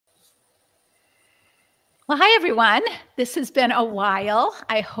Well, hi, everyone. This has been a while.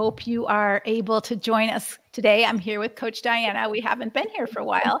 I hope you are able to join us today. I'm here with Coach Diana. We haven't been here for a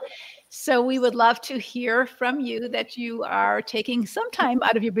while. So we would love to hear from you that you are taking some time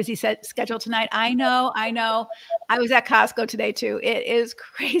out of your busy schedule tonight. I know. I was at Costco today, too. It is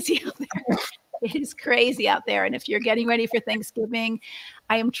crazy out there. It is crazy out there. And if you're getting ready for Thanksgiving,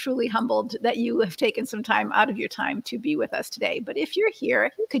 I am truly humbled that you have taken some time out of your time to be with us today. But if you're here,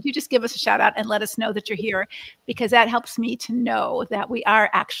 could you just give us a shout out and let us know that you're here? Because that helps me to know that we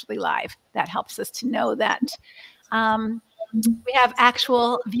are actually live. That helps us to know that we have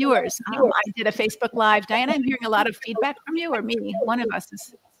actual viewers. I did a Facebook Live. Diana, I'm hearing a lot of feedback from you or me. One of us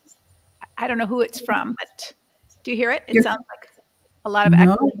is, I don't know who it's from, but do you hear it? It sounds like a lot of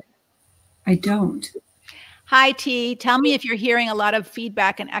No, I don't. Hi, T. Tell me if you're hearing a lot of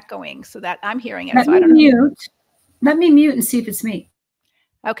feedback and echoing so that I'm hearing it. Let So me I don't know. mute. Let me mute and see if it's me.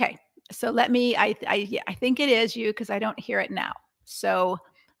 Okay. So let me, I think it is you because I don't hear it now. So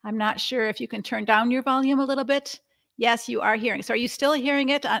I'm not sure if you can turn down your volume a little bit. Yes, you are hearing. So are you still hearing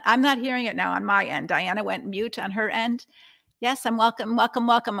it? I'm not hearing it now on my end. Diana went mute on her end. Yes, I'm welcome.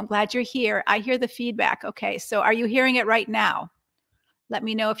 I'm glad you're here. I hear the feedback. Okay. So are you hearing it right now? Let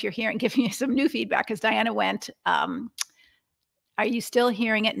me know if you're hearing, giving you some new feedback because Diana went. Are you still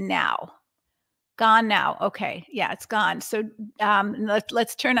hearing it now? Gone now. Okay. Yeah, it's gone. So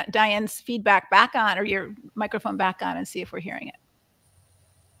let's turn Diane's feedback back on or your microphone back on and see if we're hearing it.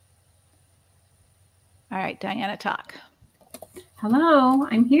 All right, Diana, talk. Hello,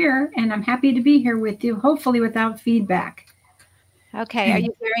 I'm here and I'm happy to be here with you, hopefully without feedback. Okay. Are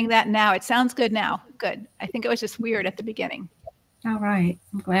you hearing that now? It sounds good now. Good. I think it was just weird at the beginning. All right.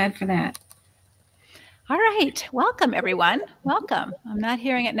 I'm glad for that. All right. Welcome, everyone. Welcome. I'm not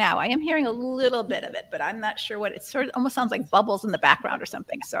hearing it now. I am hearing a little bit of it, but I'm not sure what it sort of almost sounds like bubbles in the background or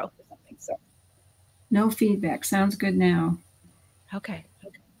something. So No feedback. Sounds good now. Okay.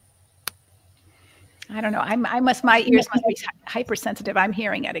 I don't know. My ears must be hypersensitive. I'm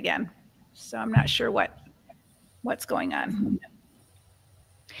hearing it again. So I'm not sure what's going on.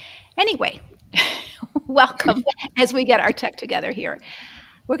 Anyway, welcome as we get our tech together here.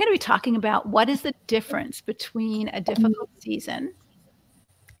 We're going to be talking about what is the difference between a difficult season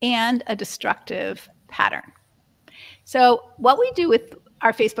and a destructive pattern. So what we do with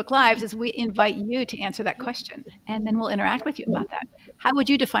our Facebook Lives is we invite you to answer that question, and then we'll interact with you about that. How would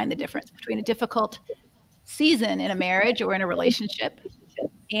you define the difference between a difficult season in a marriage or in a relationship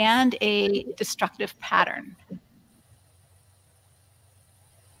and a destructive pattern?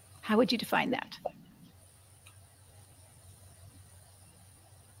 How would you define that?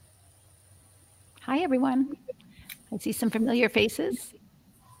 Hi, everyone. I see some familiar faces.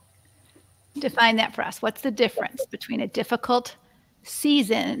 Define that for us. What's the difference between a difficult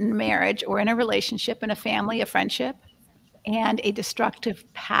season in marriage or in a relationship, in a family, a friendship, and a destructive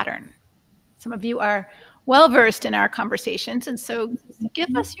pattern? Some of you are well-versed in our conversations, and so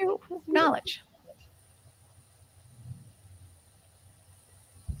give us your knowledge.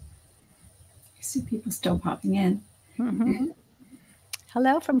 I see people still popping in. Mm-hmm.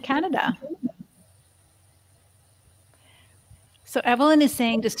 Hello from Canada. So Evelyn is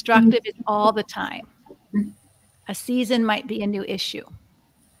saying destructive is all the time. A season might be a new issue.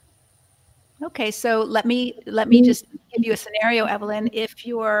 Okay, so let me just give you a scenario, Evelyn. If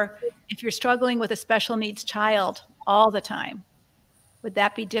you're struggling with a special needs child all the time, would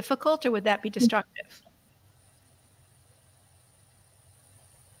that be difficult or would that be destructive?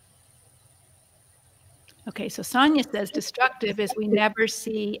 Okay, so Sonia says destructive is we never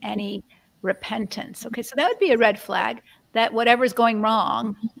see any repentance. Okay, so that would be a red flag that whatever's going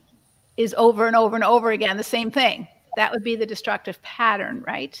wrong is over and over and over again, the same thing. That would be the destructive pattern,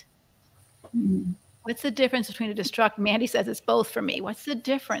 right? Mm-hmm. What's the difference between a destructive? Mandy says it's both for me. What's the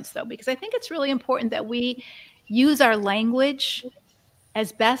difference, though? Because I think it's really important that we use our language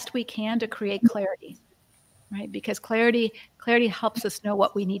as best we can to create clarity, right? Because clarity helps us know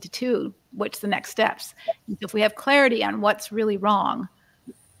what we need to do, what's the next steps. And if we have clarity on what's really wrong,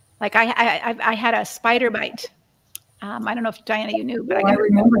 like I had a spider bite. I don't know if Diana, you knew, but I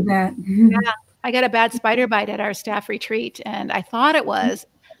remember that. Yeah, I got a bad spider bite at our staff retreat, and I thought it was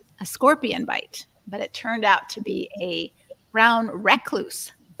a scorpion bite, but it turned out to be a brown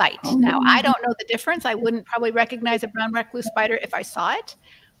recluse bite. Now, I don't know the difference. I wouldn't probably recognize a brown recluse spider if I saw it,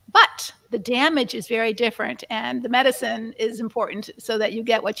 but the damage is very different, and the medicine is important so that you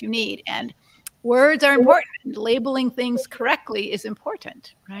get what you need. And words are important. Labeling things correctly is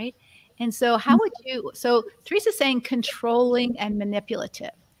important, right? And so how would you, so Teresa's saying controlling and manipulative.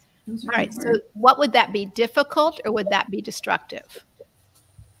 All right, so what would that be, difficult or would that be destructive?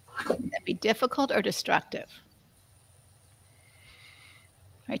 Would that be be difficult or destructive?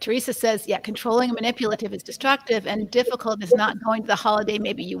 Right, Teresa says, yeah, controlling and manipulative is destructive, and difficult is not going to the holiday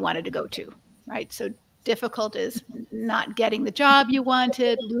maybe you wanted to go to, right? So difficult is not getting the job you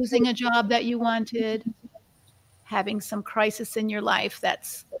wanted, losing a job that you wanted, having some crisis in your life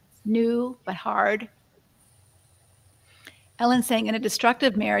that's new but hard. Ellen's saying, in a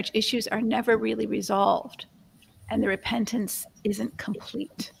destructive marriage, issues are never really resolved, and the repentance isn't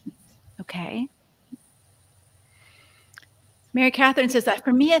complete. Okay. Mary Catherine says that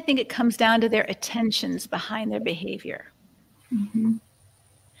for me, I think it comes down to their attentions behind their behavior. Mm-hmm.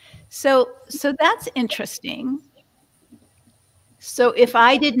 So that's interesting. So if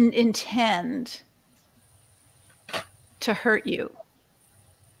I didn't intend to hurt you,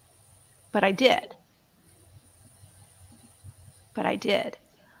 but I did,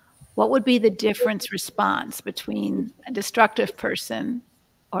 what would be the difference response between a destructive person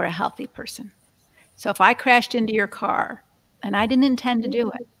or a healthy person? So if I crashed into your car and I didn't intend to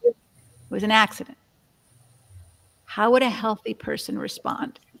do it, it was an accident, how would a healthy person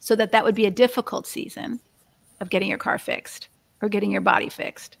respond? So that would be a difficult season of getting your car fixed or getting your body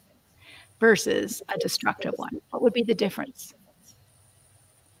fixed versus a destructive one. What would be the difference?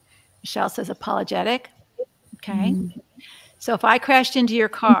 Michelle says apologetic. Okay. Mm-hmm. So if I crashed into your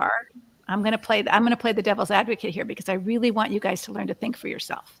car, I'm going to play the devil's advocate here because I really want you guys to learn to think for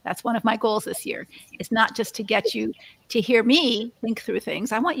yourself. That's one of my goals this year. It's not just to get you to hear me think through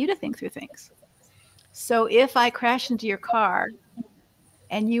things. I want you to think through things. So if I crashed into your car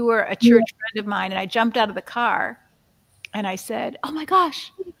and you were a church friend of mine and I jumped out of the car and I said, oh my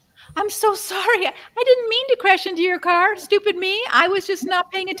gosh, I'm so sorry. I didn't mean to crash into your car. Stupid me. I was just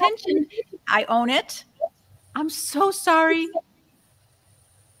not paying attention. I own it. I'm so sorry.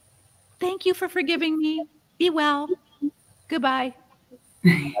 Thank you for forgiving me. Be well. Goodbye.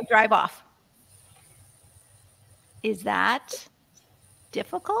 I'll drive off. Is that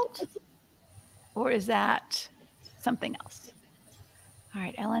difficult? Or is that something else? All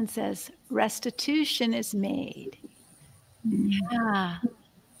right, Ellen says, restitution is made. Yeah.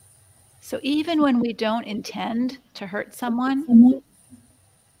 So even when we don't intend to hurt someone,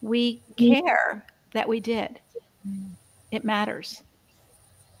 we care that we did. It matters.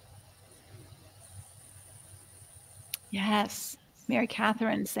 Yes. Mary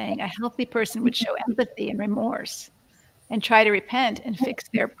Catherine saying a healthy person would show empathy and remorse and try to repent and fix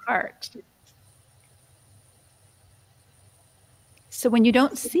their part. So when you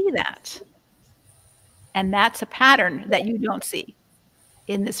don't see that, and that's a pattern that you don't see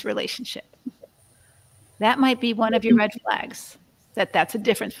in this relationship, that might be one of your red flags, that's a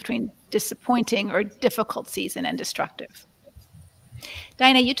difference between disappointing or difficult season and destructive.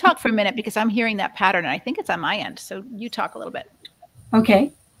 Diana, you talk for a minute because I'm hearing that pattern and I think it's on my end. So you talk a little bit.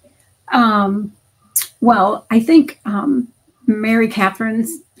 Okay. Well, I think Mary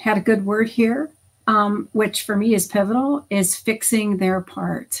Catherine's had a good word here, which for me is pivotal, is fixing their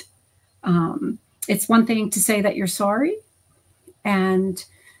part. It's one thing to say that you're sorry and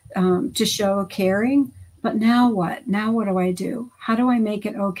to show caring, but now what? Now what do I do? How do I make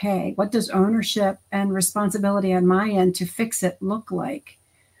it okay? What does ownership and responsibility on my end to fix it look like?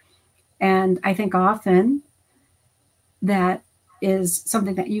 And I think often that is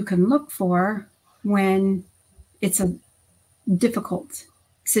something that you can look for when it's a difficult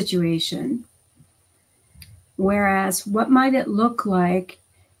situation. Whereas what might it look like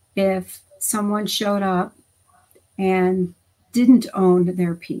if someone showed up and didn't own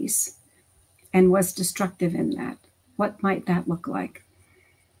their piece and was destructive in that? What might that look like?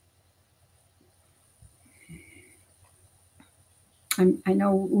 I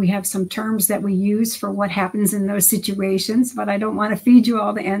know we have some terms that we use for what happens in those situations, but I don't want to feed you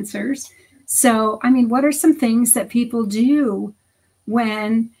all the answers. So, I mean, what are some things that people do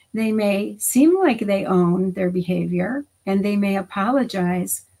when they may seem like they own their behavior and they may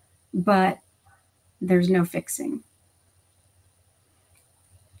apologize, but there's no fixing?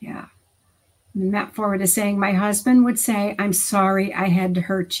 Yeah. Matt Forward is saying, my husband would say, I'm sorry I had to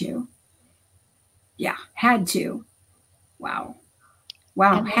hurt you. Yeah, had to. Wow.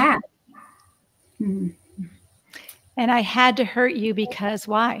 Wow, had. And I had to hurt you because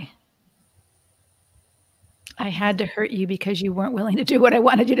why? I had to hurt you because you weren't willing to do what I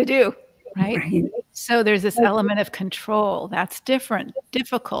wanted you to do, right? So there's this element of control. That's different.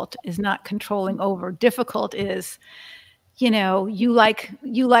 Difficult is not controlling over. Difficult is, you know, you like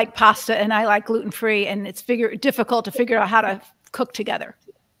pasta and I like gluten-free, and it's difficult to figure out how to cook together,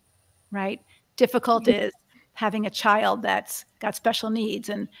 right? Difficult is having a child that's got special needs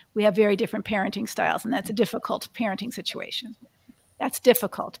and we have very different parenting styles, and that's a difficult parenting situation. That's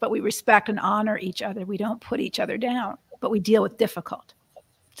difficult, but we respect and honor each other. We don't put each other down, but we deal with difficult.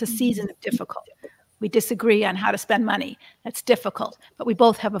 It's a season of difficult. We disagree on how to spend money. That's difficult, but we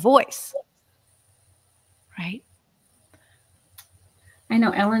both have a voice, right? I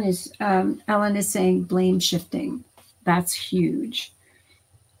know Ellen is saying blame shifting. That's huge.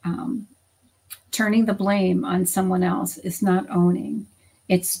 Turning the blame on someone else is not owning.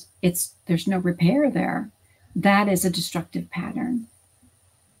 There's no repair there. That is a destructive pattern.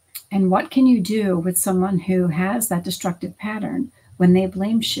 And what can you do with someone who has that destructive pattern when they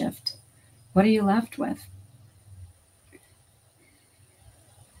blame shift? What are you left with?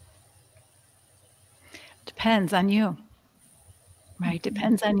 Depends on you, right?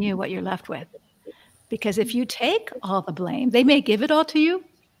 Depends on you what you're left with. Because if you take all the blame, they may give it all to you,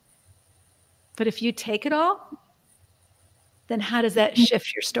 but if you take it all, then how does that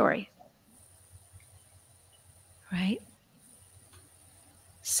shift your story? Right?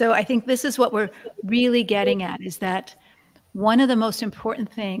 So I think this is what we're really getting at, is that one of the most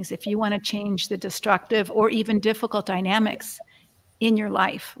important things, if you want to change the destructive or even difficult dynamics in your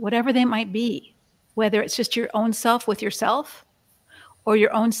life, whatever they might be, whether it's just your own self with yourself or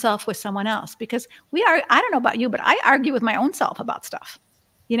your own self with someone else, because I don't know about you, but I argue with my own self about stuff.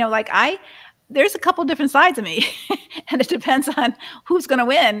 You know, like there's a couple different sides of me and it depends on who's going to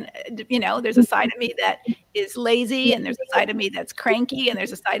win. You know, there's a side of me that is lazy, and there's a side of me that's cranky, and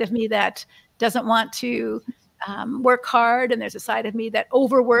there's a side of me that doesn't want to work hard, and there's a side of me that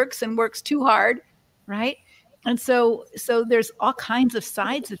overworks and works too hard, right? And so there's all kinds of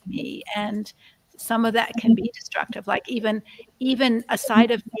sides of me, and some of that can be destructive. Like even a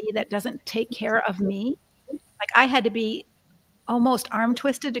side of me that doesn't take care of me. Like I had to be almost arm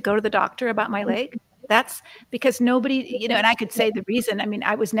twisted to go to the doctor about my leg. That's because nobody, you know, and I could say the reason, I mean,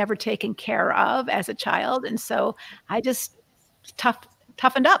 I was never taken care of as a child. And so I just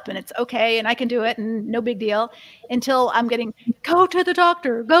toughened up, and it's okay, and I can do it, and no big deal, until I'm getting, go to the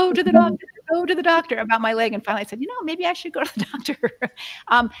doctor, go to the doctor, go to the doctor about my leg. And finally I said, you know, maybe I should go to the doctor.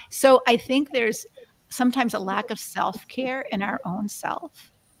 So I think there's sometimes a lack of self-care in our own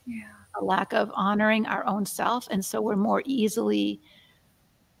self. Yeah. A lack of honoring our own self. And so we're more easily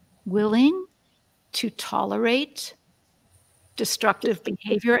willing to tolerate destructive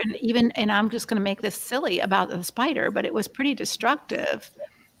behavior. And I'm just going to make this silly about the spider, but it was pretty destructive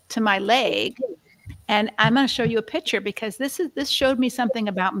to my leg. And I'm going to show you a picture, because this showed me something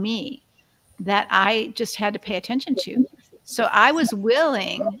about me that I just had to pay attention to. So I was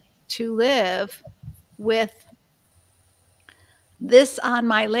willing to live with this on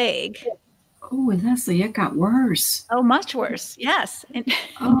my leg. Oh, Leslie, it got worse. Oh, much worse. Yes. And,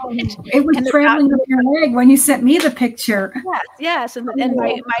 it was traveling up your leg when you sent me the picture. Yes. And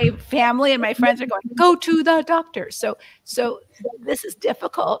my family and my friends are going, go to the doctor. So this is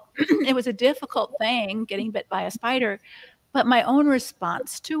difficult. It was a difficult thing, getting bit by a spider, but my own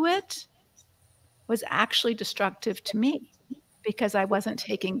response to it was actually destructive to me, because I wasn't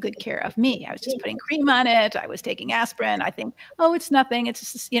taking good care of me. I was just putting cream on it. I was taking aspirin. I think, oh, it's nothing.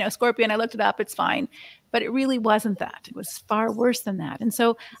 It's just, you know, scorpion. I looked it up. It's fine. But it really wasn't that. It was far worse than that. And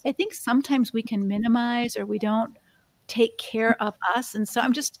so I think sometimes we can minimize, or we don't take care of us. And so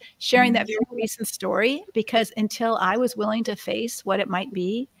I'm just sharing that very recent story, because until I was willing to face what it might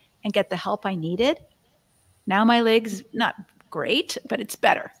be and get the help I needed, now my leg's not great, but it's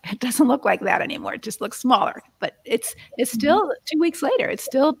better. It doesn't look like that anymore. It just looks smaller, but it's still 2 weeks later, it's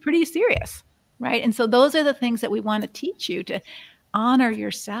still pretty serious, right? And so those are the things that we want to teach you, to honor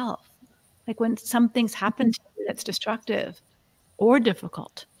yourself. Like when some things happen to you that's destructive or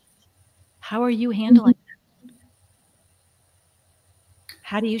difficult, how are you handling it?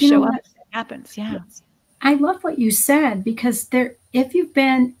 How do you show up when it happens? Yeah. I love what you said, because if you've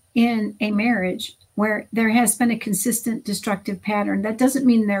been in a marriage where there has been a consistent destructive pattern, that doesn't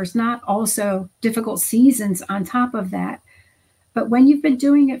mean there's not also difficult seasons on top of that. But when you've been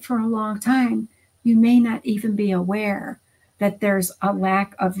doing it for a long time, you may not even be aware that there's a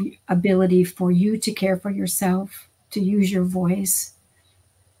lack of ability for you to care for yourself, to use your voice.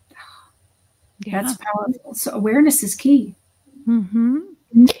 Yeah. That's powerful. So awareness is key. Mm-hmm.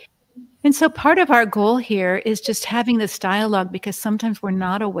 And so part of our goal here is just having this dialogue, because sometimes we're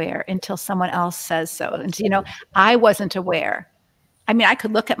not aware until someone else says so. And, you know, I wasn't aware. I mean, I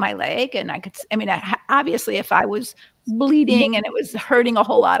could look at my leg and obviously if I was bleeding and it was hurting a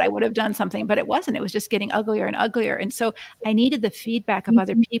whole lot, I would have done something, but it wasn't. It was just getting uglier and uglier. And so I needed the feedback of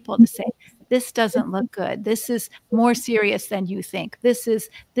other people to say, this doesn't look good. This is more serious than you think. This is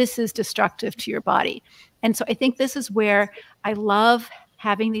destructive to your body. And so I think this is where I love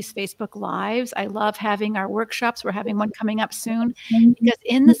having these Facebook Lives. I love having our workshops. We're having one coming up soon, because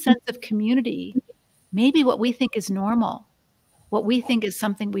in the sense of community, maybe what we think is normal, what we think is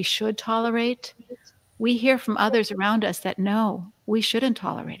something we should tolerate, we hear from others around us that no, we shouldn't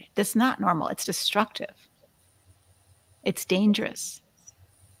tolerate it. That's not normal. It's destructive. It's dangerous.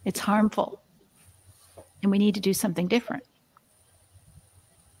 It's harmful. And we need to do something different.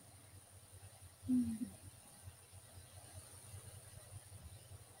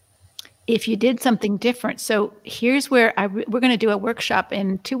 If you did something different. So here's where we're going to do a workshop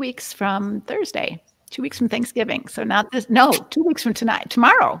in 2 weeks from Thursday, 2 weeks from Thanksgiving. So not this, no, 2 weeks from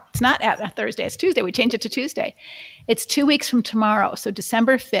tomorrow. It's not at a Thursday, it's Tuesday. We changed it to Tuesday. It's 2 weeks from tomorrow. So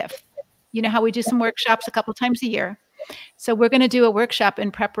December 5th. You know how we do some workshops a couple times a year. So we're going to do a workshop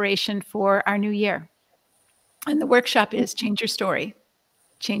in preparation for our new year. And the workshop is Change Your Story,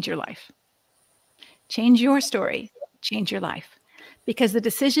 Change Your Life. Change your story, change your life. Because the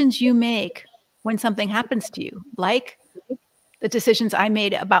decisions you make when something happens to you, like the decisions I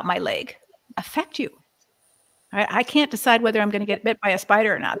made about my leg, affect you. I can't decide whether I'm going to get bit by a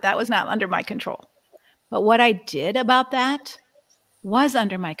spider or not. That was not under my control. But what I did about that was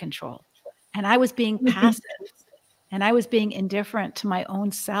under my control. And I was being passive. And I was being indifferent to my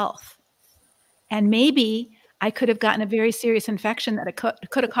own self. And maybe I could have gotten a very serious infection that it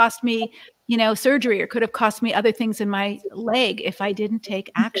could have cost me, surgery, or could have cost me other things in my leg if I didn't take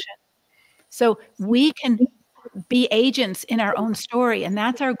action. So we can be agents in our own story. And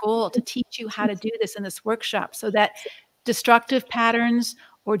that's our goal, to teach you how to do this in this workshop, so that destructive patterns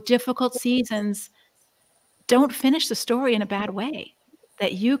or difficult seasons don't finish the story in a bad way,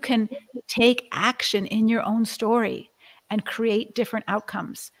 that you can take action in your own story and create different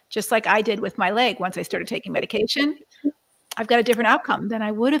outcomes. Just like I did with my leg. Once I started taking medication, I've got a different outcome than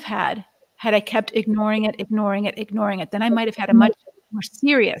I would have had I kept ignoring it. Then I might have had a much more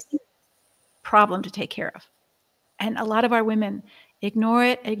serious problem to take care of. And a lot of our women ignore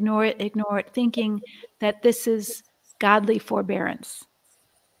it, thinking that this is godly forbearance,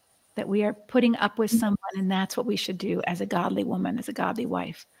 that we are putting up with someone and that's what we should do as a godly woman, as a godly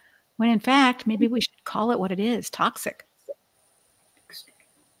wife. When in fact, maybe we should call it what it is, toxic.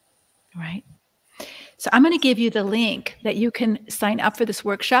 Right? So I'm going to give you the link that you can sign up for this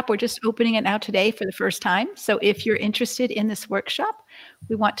workshop. We're just opening it now today for the first time. So if you're interested in this workshop,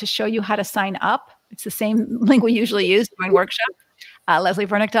 we want to show you how to sign up. It's the same link we usually use, join workshop,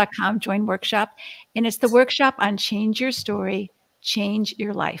 leslievernick.com, join workshop. And it's the workshop on Change Your Story, Change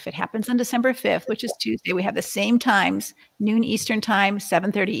Your Life. It happens on December 5th, which is Tuesday. We have the same times, noon Eastern time,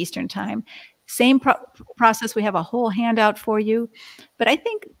 7:30 Eastern time. Same process. We have a whole handout for you. But I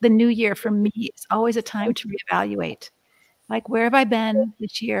think the new year for me is always a time to reevaluate. Like, where have I been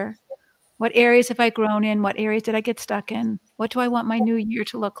this year? What areas have I grown in? What areas did I get stuck in? What do I want my new year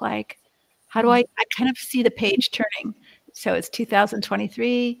to look like? How do I kind of see the page turning? So it's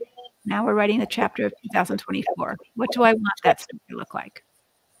 2023. Now we're writing the chapter of 2024. What do I want that story to look like?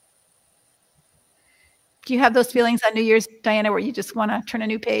 Do you have those feelings on New Year's, Diana, where you just want to turn a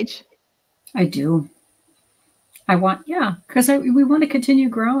new page? I do. Because we want to continue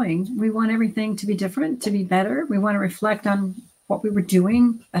growing. We want everything to be different, to be better. We want to reflect on what we were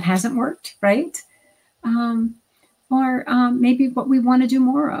doing that hasn't worked, right? Or maybe what we want to do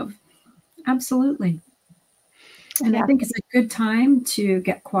more of. Absolutely. And I think it's a good time to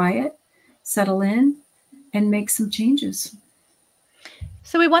get quiet, settle in, and make some changes.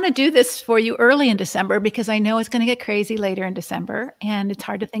 So we want to do this for you early in December, because I know it's going to get crazy later in December, and it's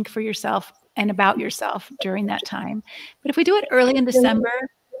hard to think for yourself and about yourself during that time. But if we do it early in December,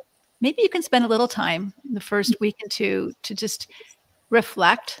 maybe you can spend a little time the first week and two to just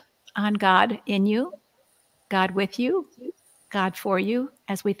reflect on God in you, God with you, God for you,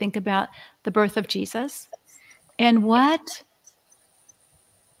 as we think about the birth of Jesus. And what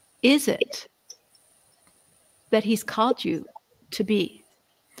is it that he's called you to be?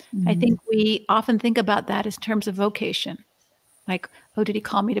 I think we often think about that as terms of vocation. Like, oh, did he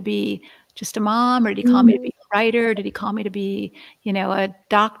call me to be just a mom? Or did he call me to be a writer? Did he call me to be, a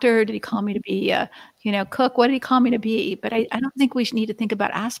doctor? Did he call me to be a, cook? What did he call me to be? But I don't think we need to think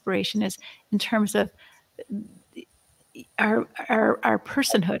about aspiration as in terms of our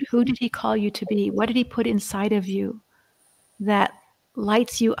personhood. Who did he call you to be? What did he put inside of you that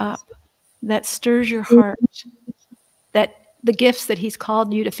lights you up, that stirs your heart, that the gifts that he's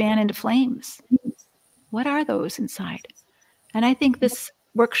called you to fan into flames? What are those inside? And I think this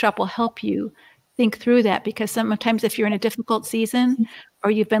workshop will help you think through that, because sometimes if you're in a difficult season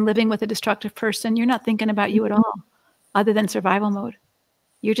or you've been living with a destructive person, you're not thinking about you at all, other than survival mode.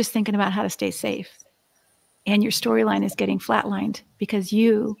 You're just thinking about how to stay safe. and your storyline is getting flatlined because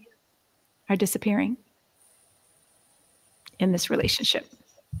you are disappearing in this relationship.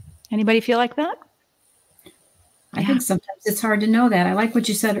 Anybody feel like that? I think sometimes it's hard to know that. I like what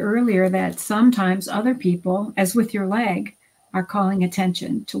you said earlier, that sometimes other people, as with your leg, are calling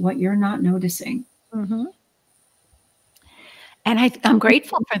attention to what you're not noticing. Mm-hmm. And I'm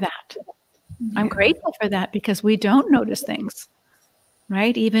grateful for that. Yeah. I'm grateful for that because we don't notice things,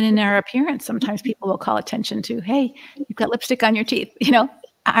 right? Even in our appearance, sometimes people will call attention to, hey, you've got lipstick on your teeth. You know,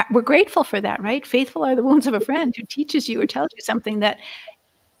 we're grateful for that, right? Faithful are the wounds of a friend who teaches you or tells you something that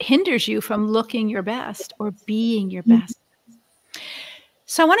hinders you from looking your best or being your best.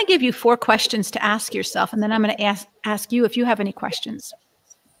 So I want to give you 4 questions to ask yourself, and then I'm going to ask you if you have any questions.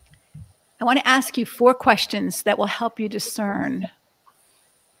 I want to ask you 4 questions that will help you discern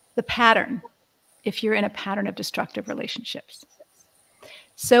the pattern if you're in a pattern of destructive relationships.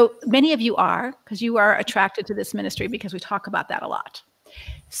 So many of you are, because you are attracted to this ministry because we talk about that a lot.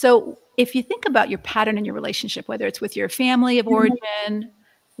 So if you think about your pattern in your relationship, whether it's with your family of origin,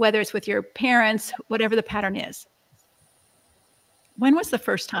 whether it's with your parents, whatever the pattern is, when was the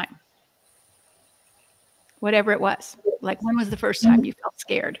first time? Whatever it was. Like, when was the first time you felt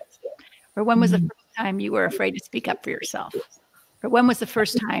scared? Or when was the first time you were afraid to speak up for yourself? Or when was the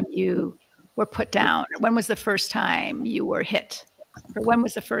first time you were put down? Or when was the first time you were hit? Or when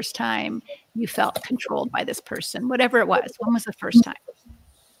was the first time you felt controlled by this person? Whatever it was, when was the first time?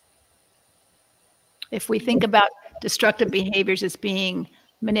 If we think about destructive behaviors as being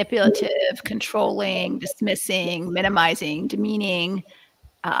manipulative, controlling, dismissing, minimizing, demeaning,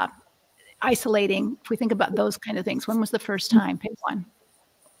 isolating, if we think about those kind of things, when was the first time? Pick one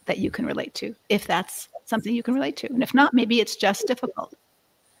that you can relate to, if that's something you can relate to. And if not, maybe it's just difficult.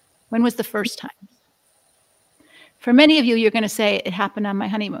 When was the first time? For many of you, you're going to say, it happened on my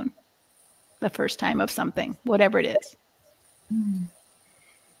honeymoon, the first time of something, whatever it is.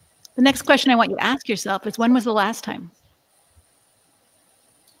 The next question I want you to ask yourself is, when was the last time?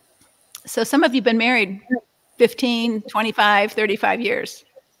 So some of you have been married 15, 25, 35 years.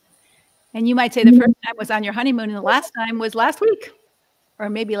 And you might say the first time was on your honeymoon and the last time was last week or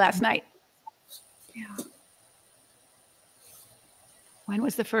maybe last night. Yeah. When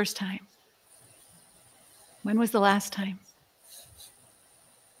was the first time? When was the last time?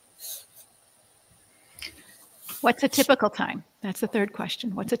 What's a typical time? That's the third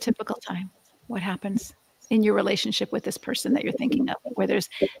question. What's a typical time? What happens in your relationship with this person that you're thinking of, where there's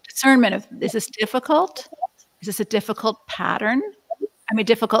discernment of, is this difficult? Is this a difficult pattern? I mean,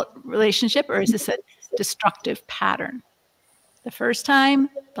 difficult relationship, or is this a destructive pattern? The first time,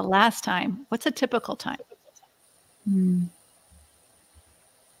 the last time, what's a typical time? And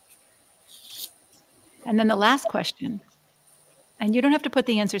then the last question, and you don't have to put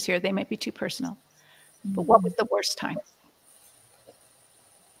the answers here, they might be too personal, but what was the worst time?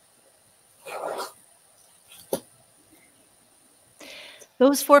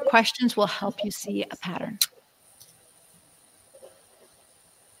 Those 4 questions will help you see a pattern.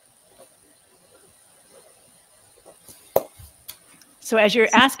 So as you're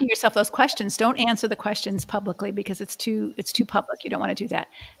asking yourself those questions, don't answer the questions publicly because it's too public. You don't want to do that.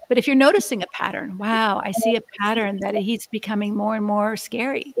 But if you're noticing a pattern, wow, I see a pattern that he's becoming more and more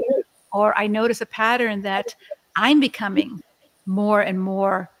scary. Or I notice a pattern that I'm becoming more and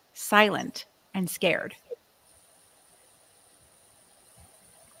more silent and scared.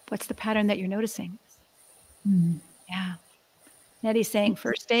 What's the pattern that you're noticing? Yeah. Nettie's saying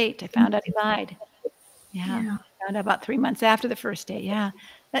first date. I found out he lied. Yeah. Found out about 3 months after the first date. Yeah.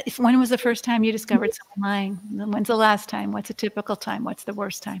 When was the first time you discovered someone lying? When's the last time? What's a typical time? What's the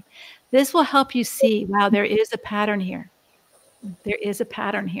worst time? This will help you see, wow, there is a pattern here. There is a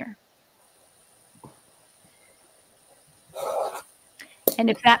pattern here. And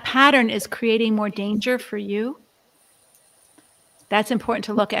if that pattern is creating more danger for you, that's important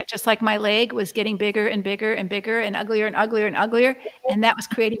to look at. Just like my leg was getting bigger and bigger and bigger and uglier and uglier and uglier, and that was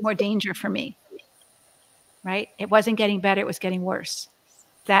creating more danger for me, right? It wasn't getting better, it was getting worse.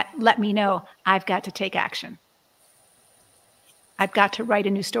 That let me know I've got to take action. I've got to write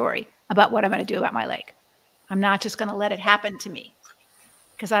a new story about what I'm going to do about my leg. I'm not just going to let it happen to me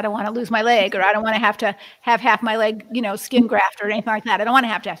because I don't want to lose my leg, or I don't want to have half my leg, skin graft or anything like that. I don't want to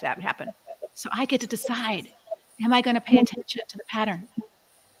have that happen. So I get to decide, am I going to pay attention to the pattern?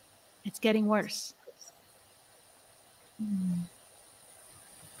 It's getting worse. I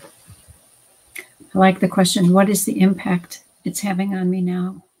like the question, what is the impact it's having on me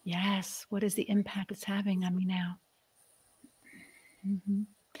now? Yes. What is the impact it's having on me now?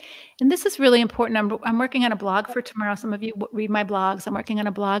 And this is really important. I'm working on a blog for tomorrow. Some of you read my blogs. I'm working on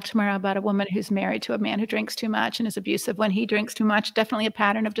a blog tomorrow about a woman who's married to a man who drinks too much and is abusive when he drinks too much, definitely a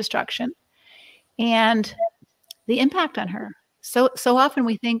pattern of destruction. And the impact on her. So often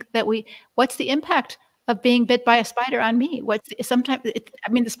we think that what's the impact of being bit by a spider on me?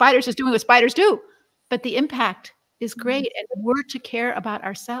 The spider's just doing what spiders do, but the impact is great. And we're to care about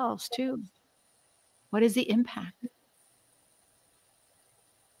ourselves too. What is the impact?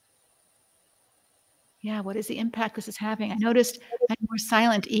 Yeah, what is the impact this is having? I noticed I'm more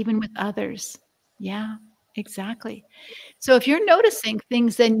silent even with others. Yeah, exactly. So if you're noticing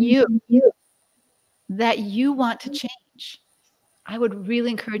things in you that you want to change, I would really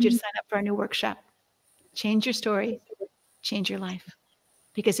encourage you to sign up for our new workshop. Change your story, change your life.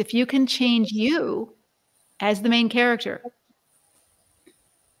 Because if you can change you as the main character,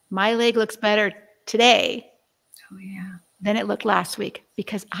 my leg looks better today than it looked last week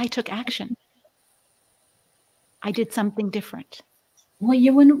because I took action. I did something different. Well,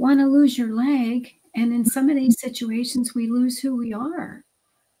 you wouldn't want to lose your leg. And in some of these situations, we lose who we are.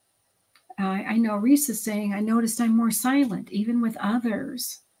 I know Reese is saying, I noticed I'm more silent, even with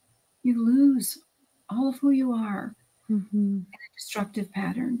others. You lose all of who you are in a destructive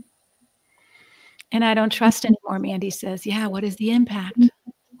pattern. And I don't trust anymore, Mandy says. Yeah, what is the impact?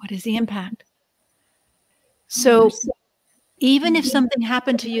 What is the impact? So even if something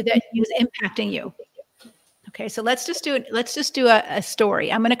happened to you that was impacting you, okay, so let's just do a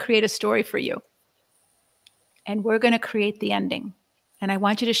story. I'm going to create a story for you. And we're going to create the ending. And I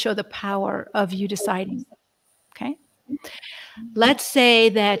want you to show the power of you deciding. Okay? Let's say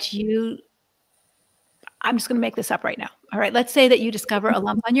that I'm just going to make this up right now. All right, let's say that you discover a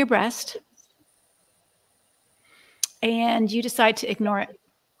lump on your breast and you decide to ignore it.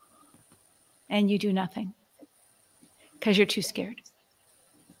 And you do nothing because you're too scared.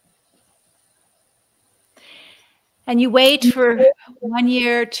 And you wait for 1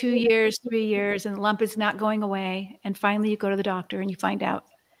 year, 2 years, 3 years, and the lump is not going away. And finally, you go to the doctor and you find out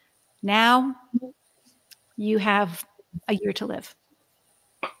now you have a year to live.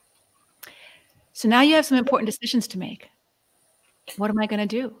 So now you have some important decisions to make. What am I going to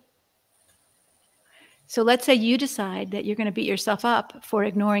do? So let's say you decide that you're going to beat yourself up for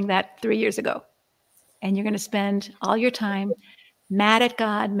ignoring that 3 years ago. And you're going to spend all your time mad at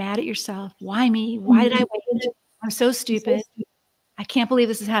God, mad at yourself. Why me? Why did I wait? I'm so stupid. I can't believe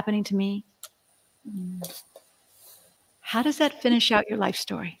this is happening to me. How does that finish out your life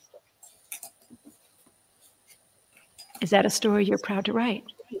story? Is that a story you're proud to write?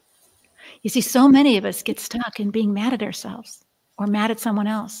 You see, so many of us get stuck in being mad at ourselves or mad at someone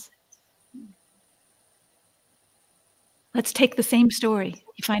else. Let's take the same story.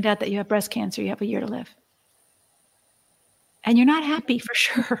 You find out that you have breast cancer, you have a year to live. And you're not happy for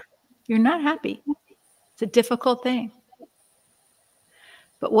sure. You're not happy. It's a difficult thing.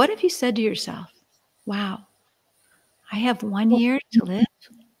 But what if you said to yourself, wow, I have 1 year to live.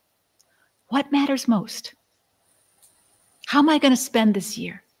 What matters most? How am I going to spend this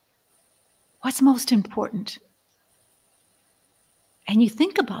year? What's most important? And you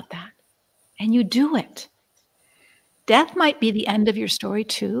think about that and you do it. Death might be the end of your story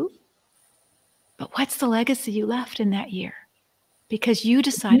too, but what's the legacy you left in that year? Because you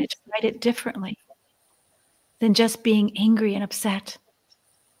decided to write it differently than just being angry and upset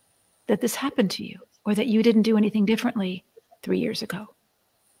that this happened to you or that you didn't do anything differently 3 years ago.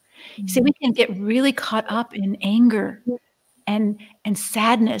 See, we can get really caught up in anger and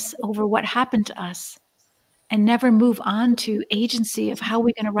sadness over what happened to us and never move on to agency of how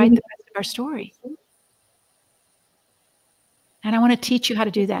we're going to write the rest of our story. And I want to teach you how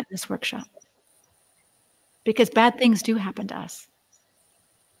to do that in this workshop. Because bad things do happen to us.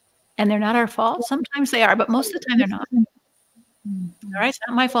 And they're not our fault. Sometimes they are, but most of the time they're not. All right? It's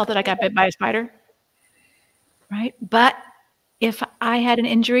not my fault that I got bit by a spider. Right? But if I had an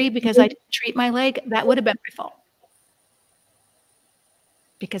injury because I didn't treat my leg, that would have been my fault.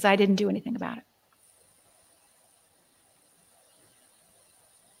 Because I didn't do anything about it.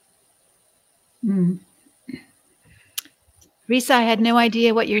 Risa, I had no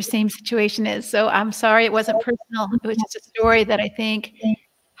idea what your same situation is. So I'm sorry it wasn't personal. It was just a story that I think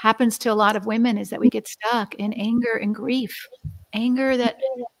happens to a lot of women, is that we get stuck in anger and grief. Anger that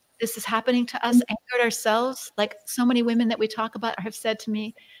this is happening to us, anger at ourselves. Like so many women that we talk about have said to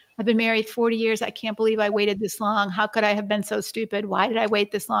me, I've been married 40 years. I can't believe I waited this long. How could I have been so stupid? Why did I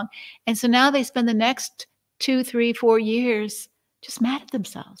wait this long? And so now they spend the next 2, 3, 4 years just mad at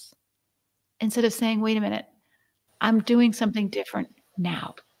themselves instead of saying, wait a minute, I'm doing something different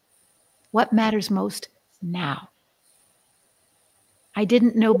now. What matters most now? I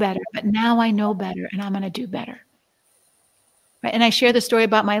didn't know better, but now I know better and I'm going to do better. Right? And I share the story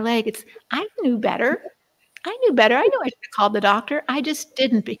about my leg. I knew better. I knew better. I knew I should have called the doctor. I just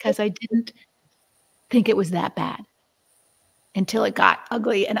didn't because I didn't think it was that bad until it got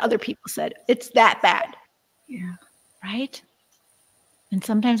ugly and other people said, it's that bad. Yeah. Right? And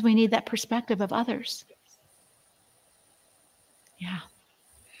sometimes we need that perspective of others. Yeah.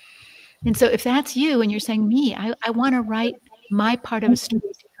 And so if that's you and you're saying, me, I want to write my part of a story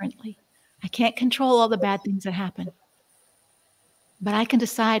differently. I can't control all the bad things that happen, but I can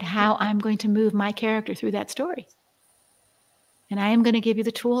decide how I'm going to move my character through that story. And I am going to give you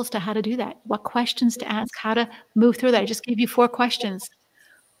the tools to how to do that, what questions to ask, how to move through that. I just gave you 4 questions.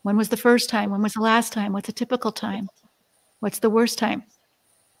 When was the first time? When was the last time? What's a typical time? What's the worst time?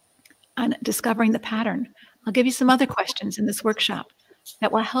 On discovering the pattern. I'll give you some other questions in this workshop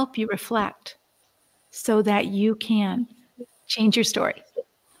that will help you reflect so that you can change your story.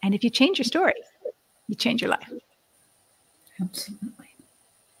 And if you change your story, you change your life. Absolutely.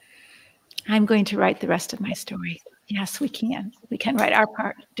 I'm going to write the rest of my story. Yes, we can. We can write our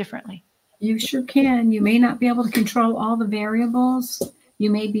part differently. You sure can. You may not be able to control all the variables. You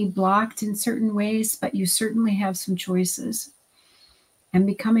may be blocked in certain ways, but you certainly have some choices. And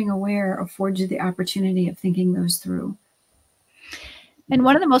becoming aware affords you the opportunity of thinking those through. And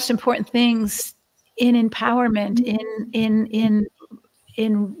one of the most important things in empowerment,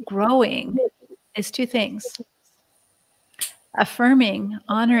 in growing, is 2 things. Affirming,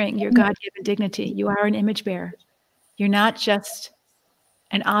 honoring your God-given dignity. You are an image bearer. You're not just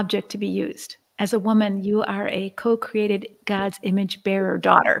an object to be used. As a woman, you are a co-created God's image bearer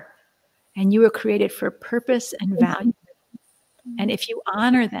daughter, and you were created for purpose and value. And if you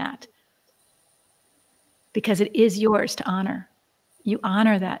honor that, because it is yours to honor, you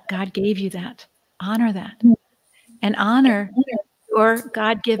honor that. God gave you that. Honor that. And honor your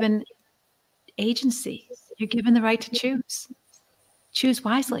God-given agency. You're given the right to choose. Choose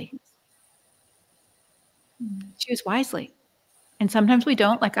wisely. Choose wisely. And sometimes we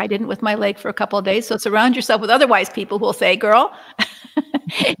don't, like I didn't with my leg for a couple of days. So surround yourself with other wise people who will say, girl,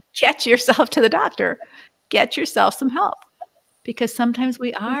 get yourself to the doctor. Get yourself some help. Because sometimes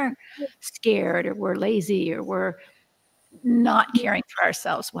we are scared or we're lazy or we're not caring for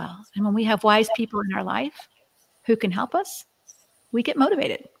ourselves well. And when we have wise people in our life who can help us, we get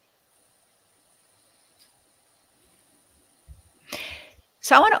motivated.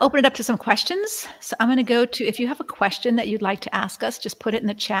 So I want to open it up to some questions. So I'm going to go to, if you have a question that you'd like to ask us, just put it in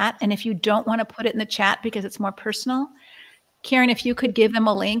the chat. And if you don't want to put it in the chat because it's more personal, Karen, if you could give them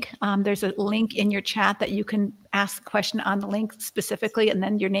a link, there's a link in your chat that you can ask a question on the link specifically, and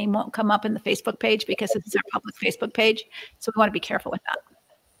then your name won't come up in the Facebook page because it's our public Facebook page. So we want to be careful with that.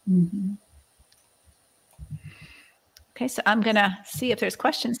 Mm-hmm. Okay, so I'm going to see if there's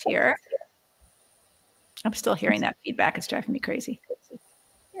questions here. I'm still hearing that feedback. It's driving me crazy.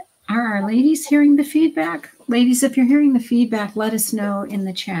 Are our ladies hearing the feedback? Ladies, if you're hearing the feedback, let us know in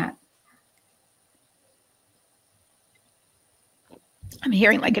the chat. I'm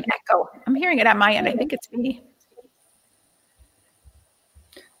hearing like an echo. I'm hearing it on my end. I think it's me.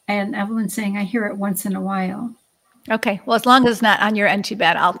 And Evelyn's saying, I hear it once in a while. Okay. Well, as long as it's not on your end too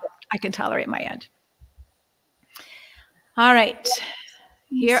bad, I can tolerate my end. All right.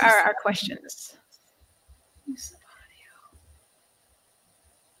 Here are our questions.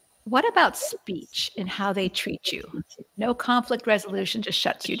 What about speech and how they treat you? No conflict resolution just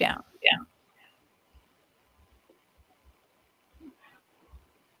shuts you down. Yeah.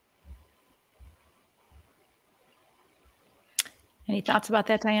 Any thoughts about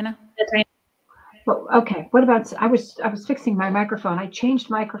that, Diana? Well, okay. What about, I was fixing my microphone. I changed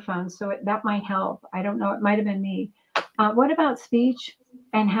microphones, so that might help. I don't know. It might have been me. What about speech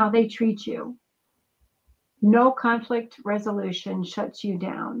and how they treat you? No conflict resolution shuts you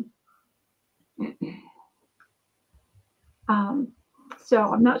down. So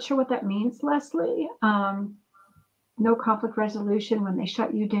I'm not sure what that means, Leslie. No conflict resolution when they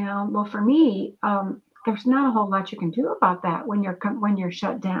shut you down. Well, for me, there's not a whole lot you can do about that when you're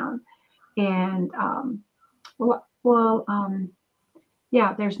shut down. And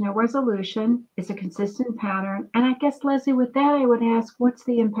yeah, there's no resolution. It's a consistent pattern. And I guess, Leslie, with that, I would ask, what's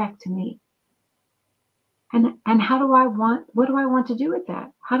the impact to me? And what do I want to do with that?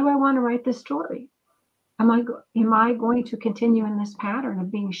 How do I want to write this story? Am I going to continue in this pattern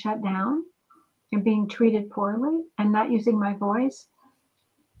of being shut down and being treated poorly and not using my voice?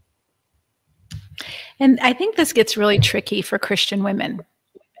 And I think this gets really tricky for Christian women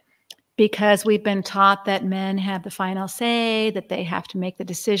because we've been taught that men have the final say, that they have to make the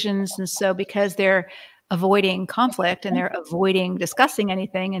decisions. And so because they're avoiding conflict and they're avoiding discussing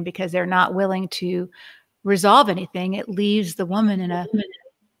anything, and because they're not willing to resolve anything, it leaves the woman in a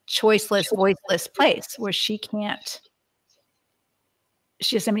choiceless, voiceless place where she doesn't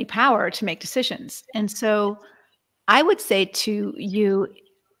have any power to make decisions. And so I would say to you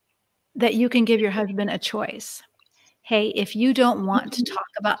that you can give your husband a choice. Hey, if you don't want to talk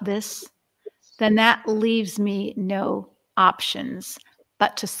about this, then that leaves me no options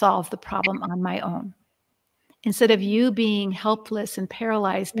but to solve the problem on my own. Instead of you being helpless and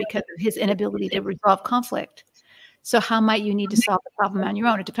paralyzed because of his inability to resolve conflict. So how might you need to solve the problem on your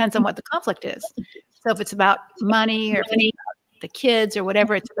own? It depends on what the conflict is. So if it's about money or if it's about the kids or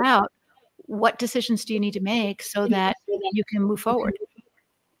whatever it's about, what decisions do you need to make so that you can move forward?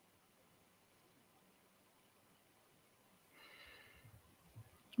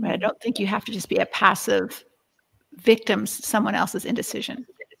 But I don't think you have to just be a passive victim to someone else's indecision.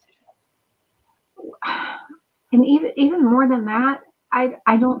 And even more than that,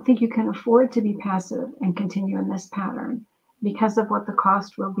 I don't think you can afford to be passive and continue in this pattern because of what the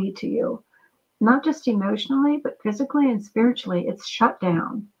cost will be to you. Not just emotionally, but physically and spiritually. It's shut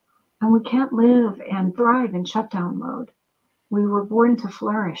down. And we can't live and thrive in shutdown mode. We were born to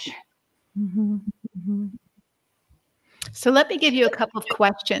flourish. Mm-hmm. Mm-hmm. So let me give you a couple of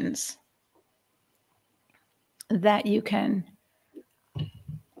questions that you can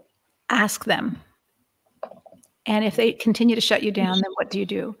ask them. And if they continue to shut you down, then what do you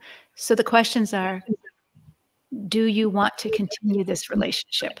do? So the questions are, do you want to continue this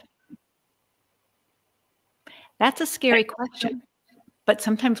relationship? That's a scary question, but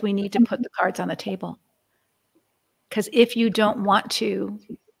sometimes we need to put the cards on the table. Because if you don't want to,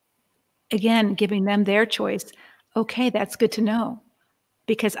 again, giving them their choice, okay, that's good to know,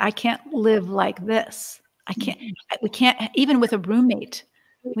 because I can't live like this. We can't, even with a roommate,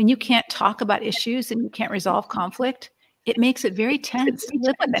 when you can't talk about issues and you can't resolve conflict, it makes it very tense to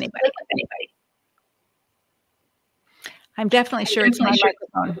live with anybody. I'm definitely sure it's my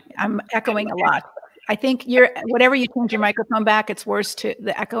microphone. I'm echoing a lot. I think whatever you change your microphone back, it's worse to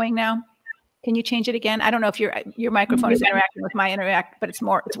the echoing now. Can you change it again? I don't know if your microphone is interacting with my but it's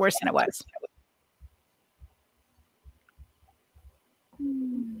worse than it was.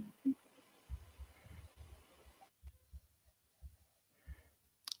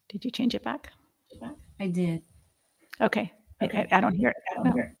 Did you change it back? I did. Okay. I don't hear it. I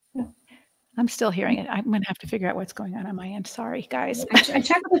don't hear it. I'm still hearing it. I'm going to have to figure out what's going on my end. Sorry, guys. I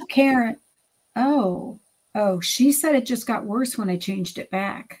checked with Karen. Oh, she said it just got worse when I changed it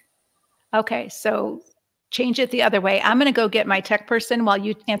back. Okay, so change it the other way. I'm going to go get my tech person while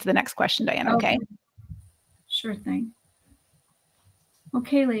you answer the next question, Diana, okay? Sure thing.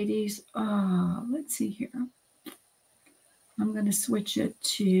 Okay, ladies. Let's see here. I'm going to switch it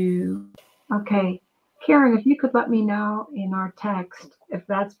to... Okay. Karen, if you could let me know in our text if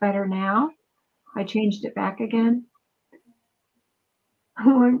that's better now. I changed it back again.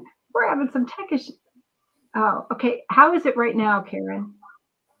 We're having some tech issues. Oh, okay. How is it right now, Karen?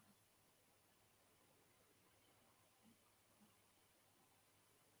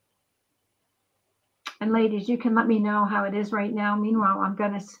 And ladies, you can let me know how it is right now. Meanwhile, I'm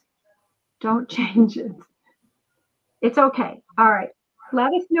going to... Don't change it. It's okay. All right.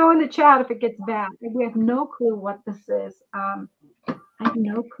 Let us know in the chat if it gets bad. We have no clue what this is. I have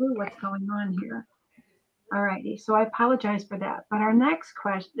no clue what's going on here. All righty. So I apologize for that. But our next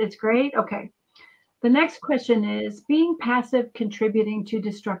question, it's great. Okay. The next question is, being passive contributing to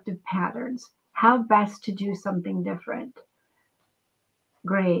destructive patterns. How best to do something different?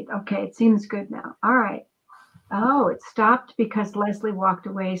 Great. Okay. It seems good now. All right. Oh, it stopped because Leslie walked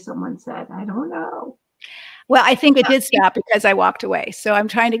away, someone said. I don't know. Well, I think it did stop because I walked away. So I'm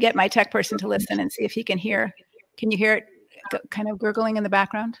trying to get my tech person to listen and see if he can hear. Can you hear it kind of gurgling in the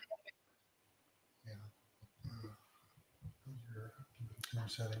background?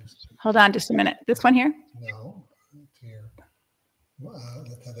 Hold on just a minute. This one here? No. Here.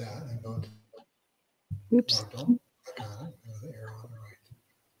 To that and go to... Oops. No, don't. I got it. There's the arrow on the right.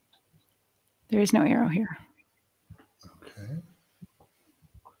 There is no arrow here. Okay.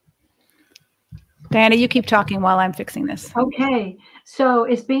 Diana, you keep talking while I'm fixing this. Okay. So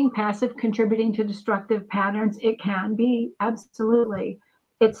is being passive contributing to destructive patterns? It can be, absolutely.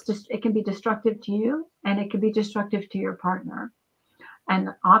 It can be destructive to you and it can be destructive to your partner. And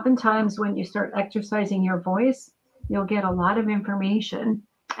oftentimes when you start exercising your voice, you'll get a lot of information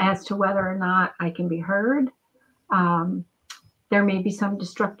as to whether or not I can be heard. There may be some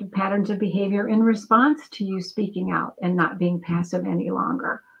destructive patterns of behavior in response to you speaking out and not being passive any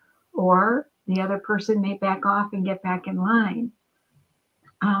longer. Or the other person may back off and get back in line.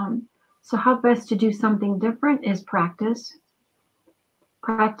 So how best to do something different is practice.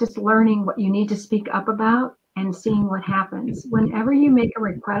 Practice learning what you need to speak up about and seeing what happens. Whenever you make a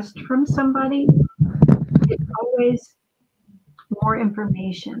request from somebody, it's always more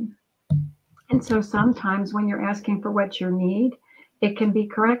information. And so sometimes when you're asking for what you need, it can be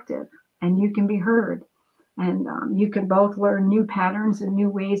corrective and you can be heard. And you can both learn new patterns and new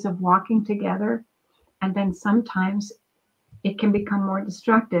ways of walking together. And then sometimes it can become more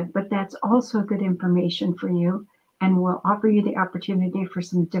destructive, but that's also good information for you and will offer you the opportunity for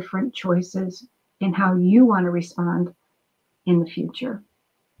some different choices in how you want to respond in the future.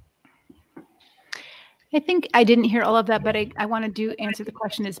 I think I didn't hear all of that, but I want to answer the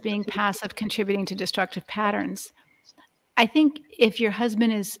question, is being passive contributing to destructive patterns? I think if your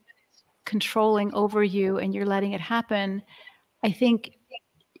husband is controlling over you and you're letting it happen, I think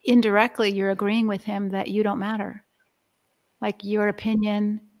indirectly you're agreeing with him that you don't matter. Like your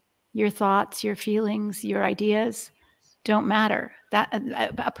opinion, your thoughts, your feelings, your ideas don't matter. That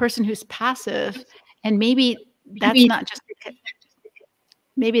a person who's passive, and maybe that's not just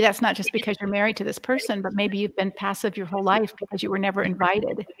because you're married to this person, but maybe you've been passive your whole life because you were never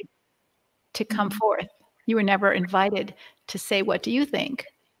invited to come forth. You were never invited to say, what do you think?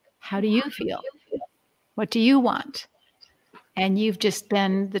 How do you feel? What do you want? And you've just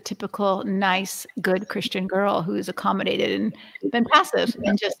been the typical nice, good Christian girl who's accommodated and been passive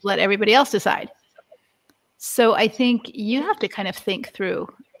and just let everybody else decide. So I think you have to kind of think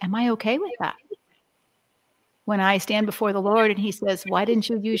through, am I okay with that? When I stand before the Lord and he says, why didn't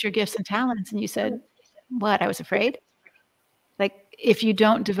you use your gifts and talents? And you said, what? I was afraid. Like, if you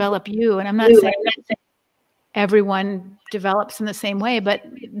don't develop you, and I'm not saying that everyone develops in the same way, but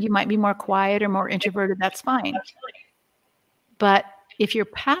you might be more quiet or more introverted. That's fine. But if you're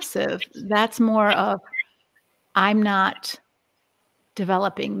passive, that's more of, I'm not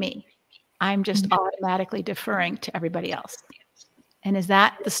developing me. I'm just automatically deferring to everybody else. And is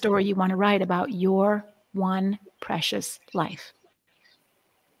that the story you want to write about your one precious life?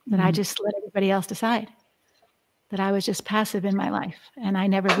 That I just let everybody else decide? That I was just passive in my life and I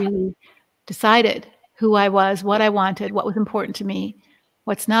never really decided who I was, what I wanted, what was important to me,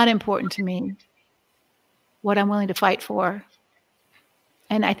 what's not important to me, what I'm willing to fight for.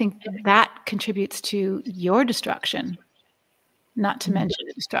 And I think that contributes to your destruction, not to mention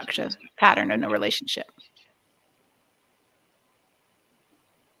the destructive pattern in a relationship.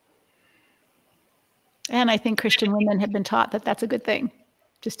 And I think Christian women have been taught that that's a good thing,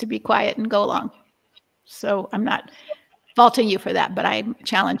 just to be quiet and go along. So I'm not faulting you for that, but I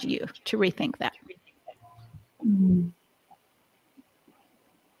challenge you to rethink that. Mm.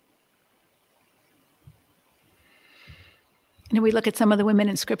 And we look at some of the women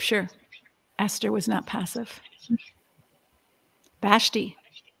in Scripture. Esther was not passive. Vashti,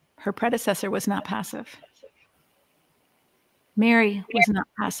 her predecessor, was not passive. Mary was not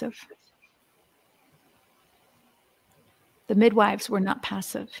passive. The midwives were not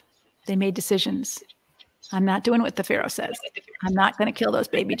passive. They made decisions. I'm not doing what the Pharaoh says. I'm not going to kill those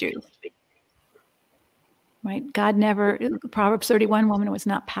baby Jews. Right? God never, Proverbs 31 woman was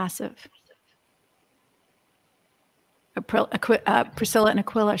not passive. Priscilla and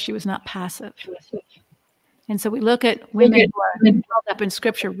Aquila, she was not passive. And so we look at women who are held up in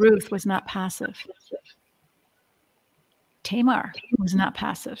Scripture. Ruth was not passive. Tamar was not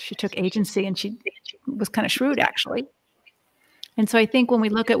passive. She took agency and she was kind of shrewd, actually. And so I think when we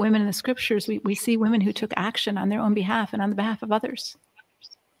look at women in the Scriptures, we see women who took action on their own behalf and on the behalf of others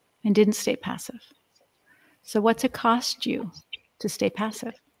and didn't stay passive. So what's it cost you to stay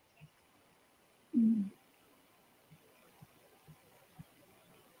passive?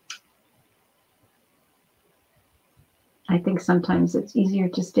 I think sometimes it's easier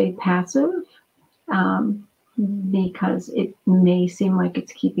to stay passive because it may seem like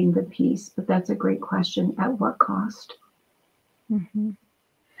it's keeping the peace, but that's a great question. At what cost? Mm-hmm.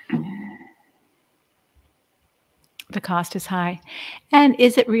 The cost is high. And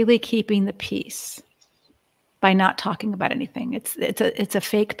is it really keeping the peace by not talking about anything? It's a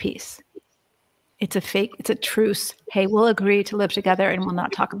fake peace. It's a truce. Hey, we'll agree to live together and we'll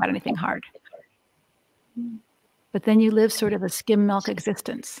not talk about anything hard. But then you live sort of a skim milk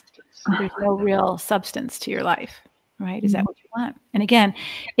existence. There's no real substance to your life, right? Is that what you want? And again,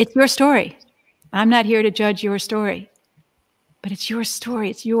 it's your story. I'm not here to judge your story, but it's your story.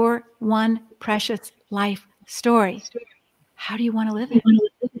 It's your one precious life story. How do you want to live it?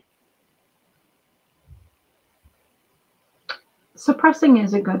 Suppressing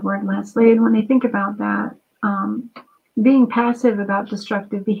is a good word, Leslie. And when I think about that, being passive about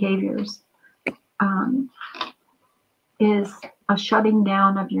destructive behaviors is a shutting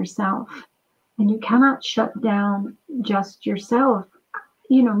down of yourself. And you cannot shut down just yourself.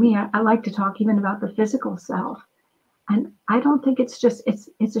 You know me, I like to talk even about the physical self. And I don't think it's just,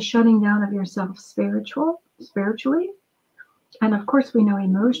 it's a shutting down of yourself spiritually. And of course we know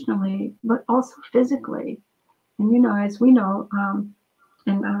emotionally, but also physically. And, you know, as we know,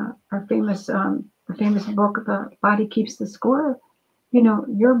 in our famous, the famous book, The Body Keeps the Score, you know,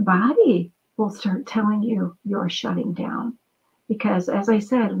 your body will start telling you you're shutting down. Because as I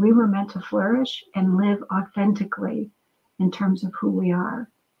said, we were meant to flourish and live authentically in terms of who we are.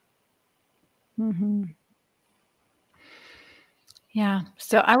 Mm-hmm. Yeah.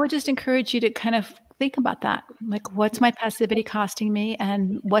 So I would just encourage you to kind of think about that. Like, what's my passivity costing me?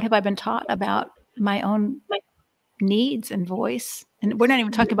 And what have I been taught about my own needs and voice? And we're not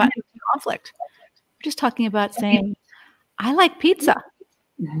even talking about conflict. We're just talking about saying, I like pizza,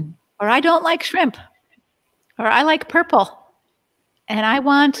 or I don't like shrimp, or I like purple, and I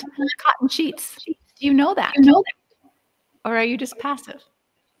want cotton sheets. Do you know that? Or are you just passive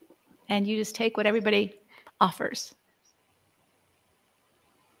and you just take what everybody offers?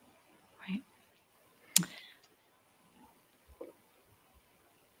 Right.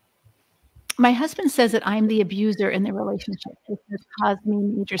 My husband says that I'm the abuser in the relationship, which has caused me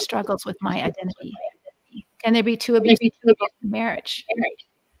major struggles with my identity. Can there be two abusive people in marriage?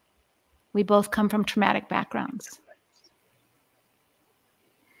 We both come from traumatic backgrounds.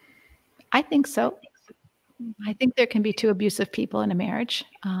 I think so. I think there can be two abusive people in a marriage.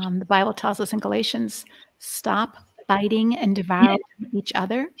 The Bible tells us in Galatians, stop biting and devouring each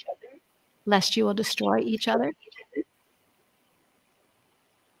other, lest you will destroy each other.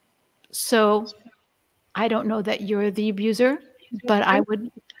 So I don't know that you're the abuser, but I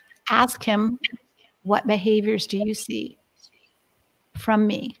would ask him, what behaviors do you see from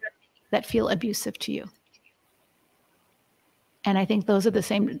me that feel abusive to you? And I think those are the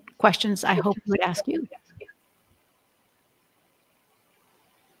same questions I hope he would ask you.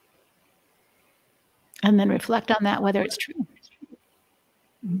 And then reflect on that, whether it's true.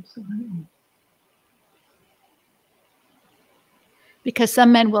 Absolutely. Because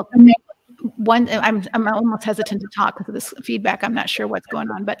some men will, I'm almost hesitant to talk because of this feedback. I'm not sure what's going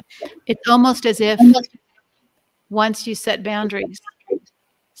on, but it's almost as if once you set boundaries,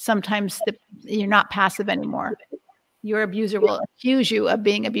 sometimes you're not passive anymore. Your abuser will accuse you of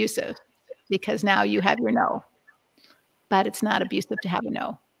being abusive because now you have your no. But it's not abusive to have a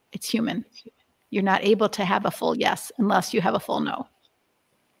no. It's human. You're not able to have a full yes unless you have a full no.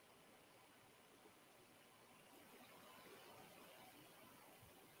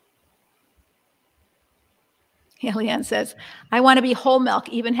 Eliane says, I want to be whole milk,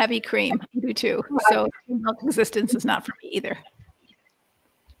 even heavy cream. I do too. So milk existence is not for me either.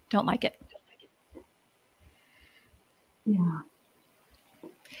 Don't like it. Yeah.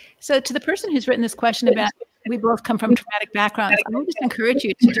 So to the person who's written this question about, we both come from traumatic backgrounds, I would just encourage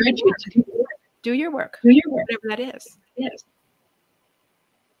you to do your work, whatever that is. Yes.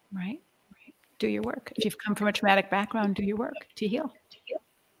 Right? Do your work. If you've come from a traumatic background, do your work to heal.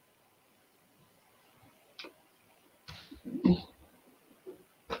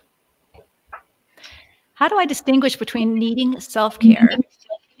 How do I distinguish between needing self-care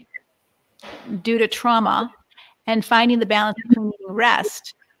due to trauma and finding the balance between needing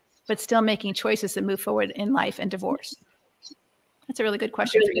rest, but still making choices that move forward in life and divorce? That's a really good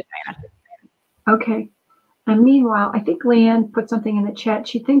question for you, Diana. Okay. And meanwhile, I think Leanne put something in the chat.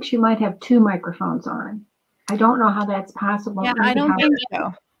 She thinks she might have two microphones on. I don't know how that's possible. Yeah, I don't think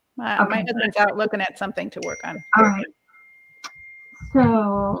so. My husband's out looking at something to work on. All right.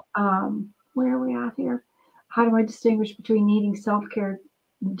 So where are we at here? How do I distinguish between needing self-care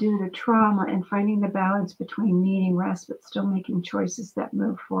due to trauma and finding the balance between needing rest but still making choices that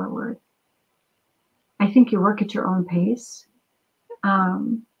move forward? I think you work at your own pace,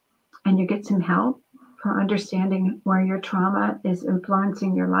 and you get some help for understanding where your trauma is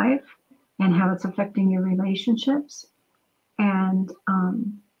influencing your life and how it's affecting your relationships. And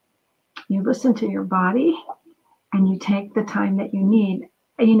you listen to your body and you take the time that you need.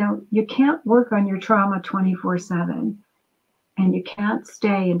 You know, you can't work on your trauma 24/7, and you can't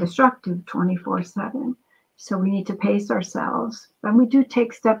stay in destructive 24/7. So we need to pace ourselves. And we do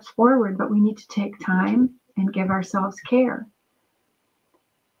take steps forward, but we need to take time and give ourselves care.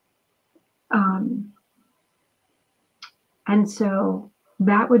 And so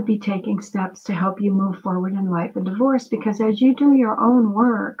that would be taking steps to help you move forward in life and divorce, because as you do your own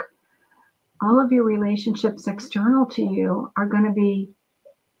work, all of your relationships external to you are going to be,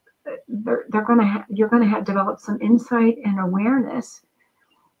 you're going to develop some insight and awareness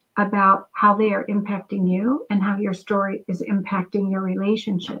about how they are impacting you and how your story is impacting your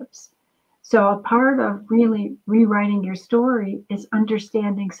relationships. So a part of really rewriting your story is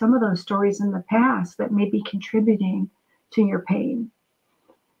understanding some of those stories in the past that may be contributing to your pain.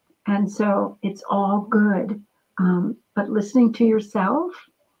 And so it's all good. But listening to yourself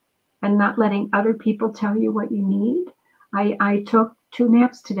and not letting other people tell you what you need. I took 2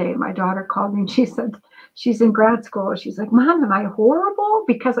 naps today. My daughter called me and she said, she's in grad school. She's like, Mom, am I horrible?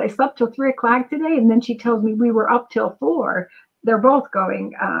 Because I slept till 3 o'clock today. And then she tells me we were up till 4. They're both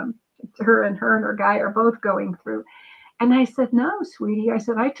going, her and her guy are both going through. And I said, no, sweetie. I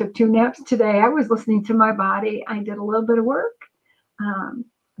said, I took 2 naps today. I was listening to my body. I did a little bit of work and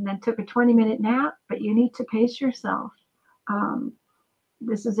then took a 20-minute nap, but you need to pace yourself.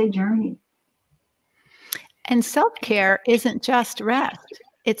 This is a journey. And self-care isn't just rest.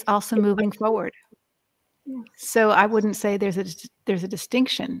 It's also moving forward. So I wouldn't say there's a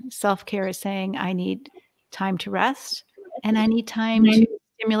distinction. Self-care is saying I need time to rest and I need time to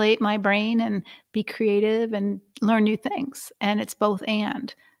stimulate my brain and be creative and learn new things. And it's both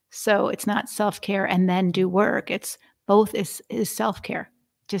and. So it's not self-care and then do work. It's both is self-care,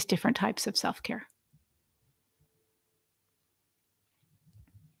 just different types of self-care.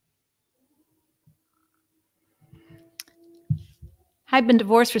 I've been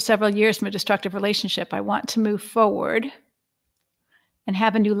divorced for several years from a destructive relationship. I want to move forward and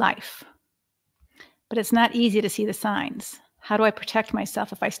have a new life. But it's not easy to see the signs. How do I protect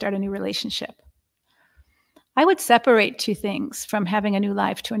myself if I start a new relationship? I would separate 2 things from having a new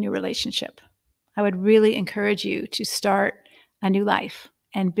life to a new relationship. I would really encourage you to start a new life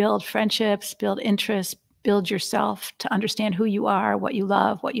and build friendships, build interests, build yourself to understand who you are, what you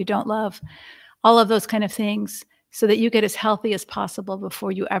love, what you don't love, all of those kind of things, so that you get as healthy as possible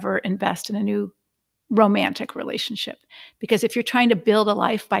before you ever invest in a new romantic relationship. Because if you're trying to build a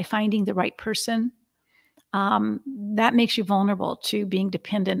life by finding the right person, that makes you vulnerable to being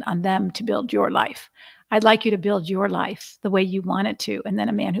dependent on them to build your life. I'd like you to build your life the way you want it to. And then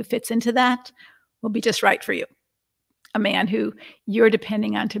a man who fits into that will be just right for you. A man who you're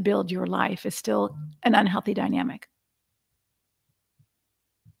depending on to build your life is still an unhealthy dynamic.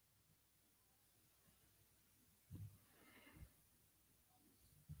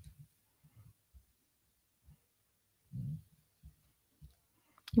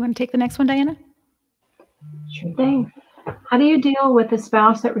 You want to take the next one, Diana? Sure thing. How do you deal with a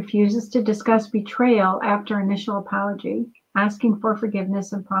spouse that refuses to discuss betrayal after initial apology, asking for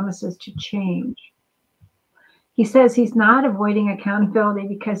forgiveness and promises to change? He says he's not avoiding accountability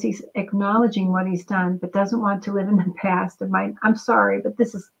because he's acknowledging what he's done, but doesn't want to live in the past. And I'm sorry, but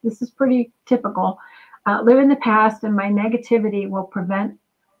this is pretty typical. Live in the past, and my negativity will prevent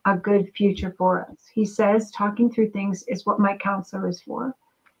a good future for us. He says talking through things is what my counselor is for.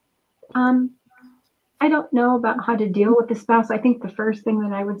 I don't know about how to deal with the spouse. I think the first thing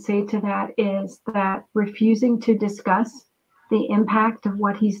that I would say to that is that refusing to discuss the impact of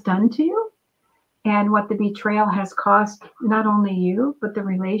what he's done to you and what the betrayal has cost not only you, but the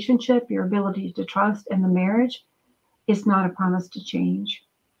relationship, your ability to trust, and the marriage is not a promise to change.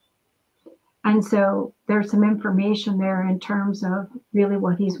 And so there's some information there in terms of really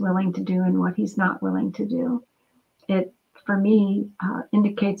what he's willing to do and what he's not willing to do. It, for me,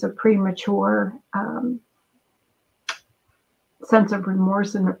 indicates a premature sense of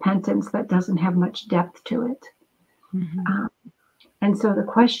remorse and repentance that doesn't have much depth to it. Mm-hmm. And so the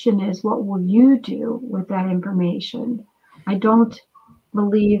question is, what will you do with that information? I don't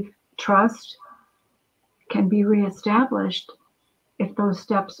believe trust can be reestablished if those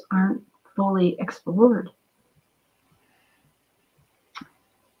steps aren't fully explored.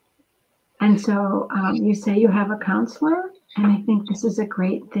 And so you say you have a counselor, and I think this is a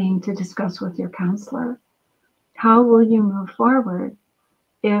great thing to discuss with your counselor. How will you move forward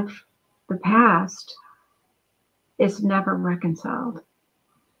if the past is never reconciled?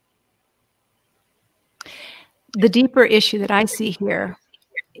 The deeper issue that I see here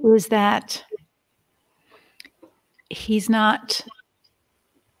is that he's not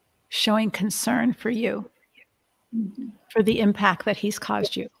showing concern for you, for the impact that he's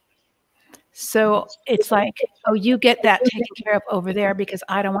caused you. So it's like, oh, you get that taken care of over there because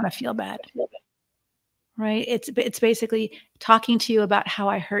I don't want to feel bad. Right? It's basically talking to you about how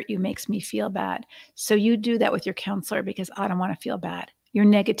I hurt you makes me feel bad. So you do that with your counselor because I don't want to feel bad. Your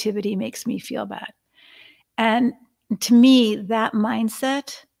negativity makes me feel bad. And to me, that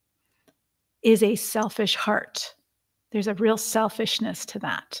mindset is a selfish heart. There's a real selfishness to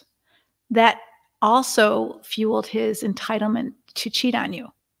that. That also fueled his entitlement to cheat on you.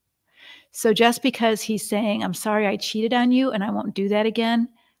 So just because he's saying, I'm sorry I cheated on you and I won't do that again,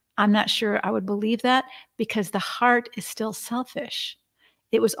 I'm not sure I would believe that, because the heart is still selfish.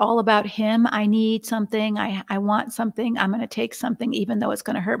 It was all about him. I need something. I want something. I'm going to take something, even though it's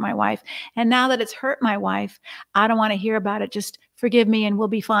going to hurt my wife. And now that it's hurt my wife, I don't want to hear about it. Just forgive me and we'll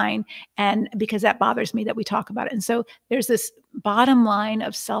be fine. And because that bothers me that we talk about it. And so there's this bottom line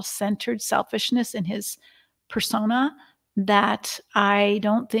of self-centered selfishness in his persona that I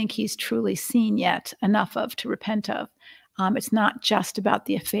don't think he's truly seen yet enough of to repent of. It's not just about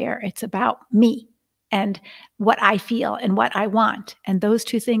the affair. It's about me and what I feel and what I want. And those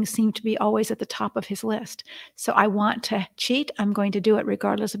two things seem to be always at the top of his list. So I want to cheat. I'm going to do it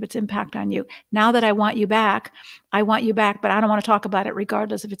regardless of its impact on you. Now that I want you back, but I don't want to talk about it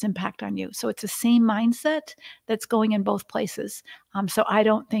regardless of its impact on you. So it's the same mindset that's going in both places. So I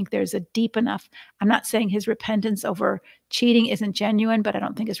don't think there's a deep enough, I'm not saying his repentance over cheating isn't genuine, but I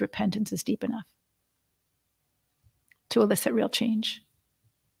don't think his repentance is deep enough to elicit real change.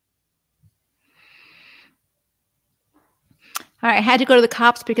 All right, I had to go to the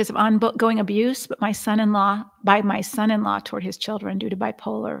cops because of ongoing abuse, by my son-in-law toward his children due to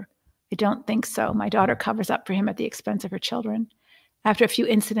bipolar. I don't think so. My daughter covers up for him at the expense of her children. After a few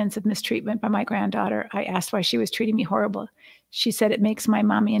incidents of mistreatment by my granddaughter, I asked why she was treating me horrible. She said, it makes my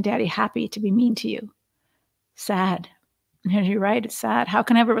mommy and daddy happy to be mean to you. Sad. You're right, it's sad. How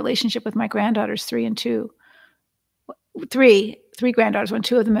can I have a relationship with my granddaughters, 3 and 2? Three granddaughters, when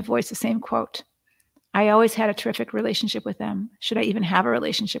 2 of them have voiced the same quote. I always had a terrific relationship with them. Should I even have a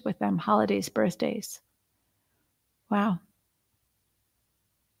relationship with them? Holidays, birthdays. Wow.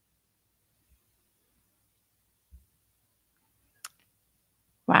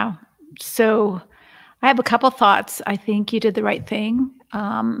 Wow. So I have a couple thoughts. I think you did the right thing.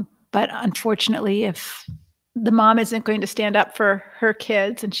 But unfortunately, if the mom isn't going to stand up for her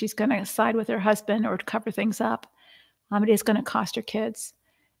kids and she's going to side with her husband or cover things up, it is going to cost her kids.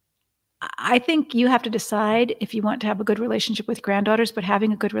 I think you have to decide if you want to have a good relationship with granddaughters, but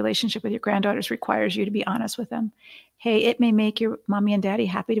having a good relationship with your granddaughters requires you to be honest with them. Hey, it may make your mommy and daddy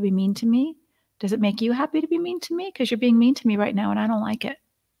happy to be mean to me. Does it make you happy to be mean to me? Because you're being mean to me right now and I don't like it.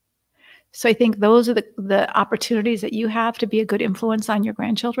 So I think those are the opportunities that you have to be a good influence on your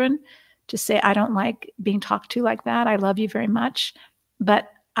grandchildren, to say, I don't like being talked to like that. I love you very much, but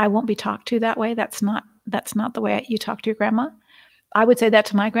I won't be talked to that way. That's not the way you talk to your grandma. I would say that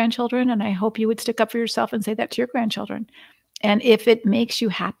to my grandchildren, and I hope you would stick up for yourself and say that to your grandchildren. And if it makes you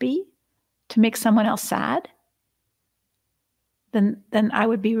happy to make someone else sad, then I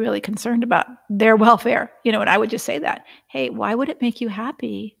would be really concerned about their welfare. And I would just say that, hey, why would it make you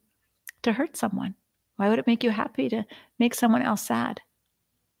happy to hurt someone? Why would it make you happy to make someone else sad?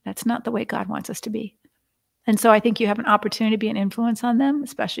 That's not the way God wants us to be. And so I think you have an opportunity to be an influence on them,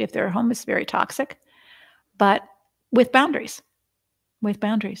 especially if their home is very toxic, but with boundaries. With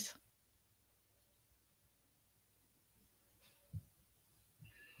boundaries.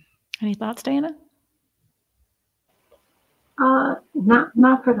 Any thoughts, Diana?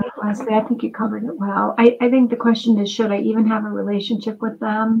 Not for that, Leslie. I think you covered it well. I think the question is, should I even have a relationship with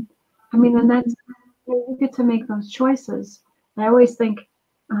them? I mean, and that's, you get to make those choices. I always think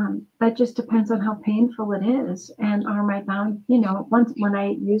that just depends on how painful it is. And are my once when I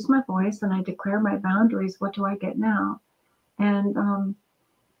use my voice and I declare my boundaries, what do I get now? And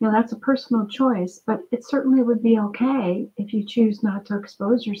that's a personal choice, but it certainly would be okay if you choose not to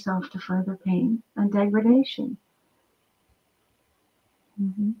expose yourself to further pain and degradation.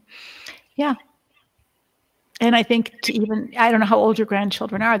 Mm-hmm. Yeah. And I think I don't know how old your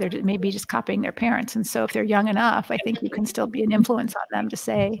grandchildren are. They're maybe just copying their parents. And so if they're young enough, I think you can still be an influence on them to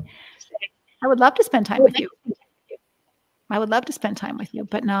say, I would love to spend time with you. I would love to spend time with you,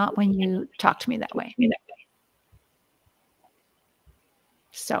 but not when you talk to me that way.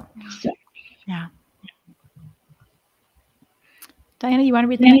 So, yeah. Diana, you want to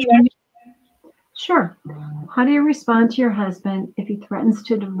read the next one? Sure. How do you respond to your husband if he threatens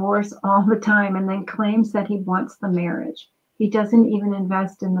to divorce all the time and then claims that he wants the marriage? He doesn't even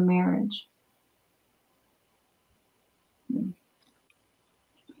invest in the marriage.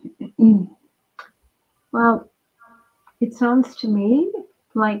 Well, it sounds to me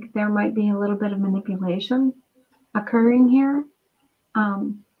like there might be a little bit of manipulation occurring here.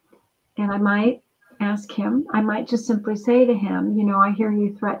 And I might ask him, I might just simply say to him, I hear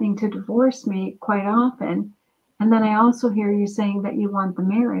you threatening to divorce me quite often. And then I also hear you saying that you want the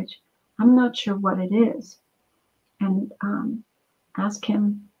marriage. I'm not sure what it is. And ask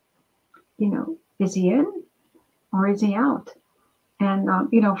him, is he in or is he out? And,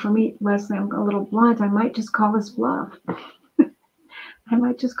 for me, Leslie, I'm a little blunt. I might just call his bluff. I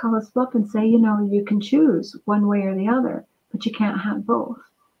might just call his bluff and say, you can choose one way or the other, but you can't have both.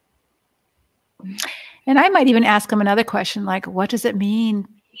 And I might even ask him another question, like, what does it mean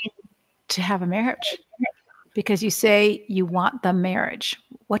to have a marriage? Because you say you want the marriage.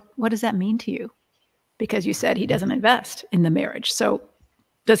 What does that mean to you? Because you said he doesn't invest in the marriage. So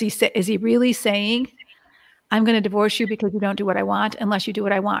is he really saying, I'm going to divorce you because you don't do what I want unless you do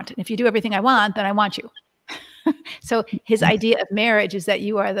what I want. And if you do everything I want, then I want you. So his idea of marriage is that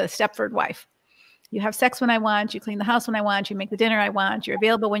you are the Stepford wife. You have sex when I want, you clean the house when I want, you make the dinner I want, you're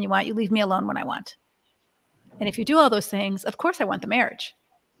available when you want, you leave me alone when I want. And if you do all those things, of course I want the marriage.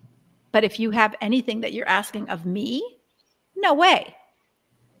 But if you have anything that you're asking of me, no way.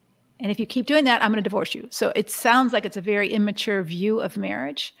 And if you keep doing that, I'm going to divorce you. So it sounds like it's a very immature view of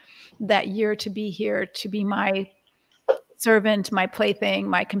marriage, that you're to be here to be my servant, my plaything,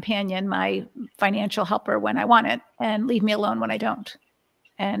 my companion, my financial helper when I want it, and leave me alone when I don't.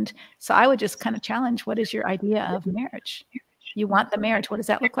 And so I would just kind of challenge, what is your idea of marriage? You want the marriage. What does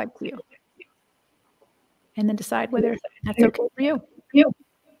that look like to you? And then decide whether that's okay for you.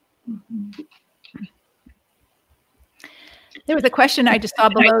 There was a question I just saw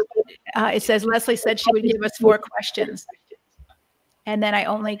below. It says, Leslie said she would give us 4 questions. And then I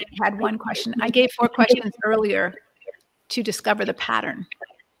only had 1 question. I gave 4 questions earlier to discover the pattern.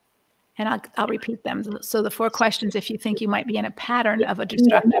 And I'll repeat them. So the 4 questions, if you think you might be in a pattern of a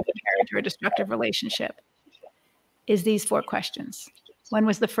destructive marriage or a destructive relationship, is these 4 questions. When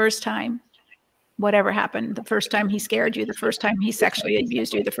was the first time whatever happened? The first time he scared you, the first time he sexually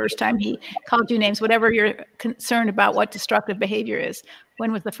abused you, the first time he called you names, whatever you're concerned about what destructive behavior is.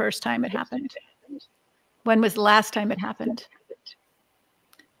 When was the first time it happened? When was the last time it happened?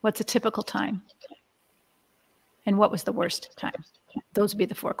 What's a typical time? And what was the worst time? Those would be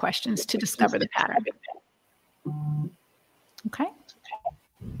the 4 questions to discover the pattern. Okay.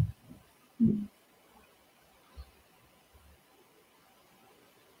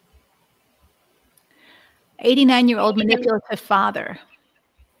 89-year-old manipulative father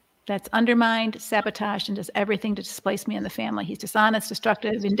that's undermined, sabotaged, and does everything to displace me and the family. He's dishonest,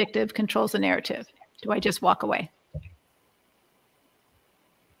 destructive, vindictive, controls the narrative. Do I just walk away?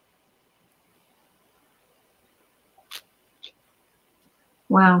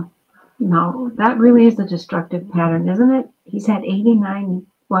 Wow. No, that really is a destructive pattern, isn't it? He's had 89,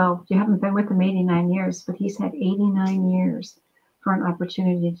 well, you haven't been with him 89 years, but he's had 89 years for an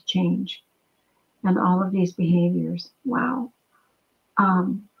opportunity to change. And all of these behaviors, wow.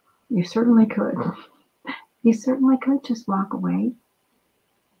 You certainly could. You certainly could just walk away.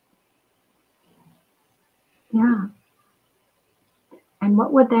 Yeah. And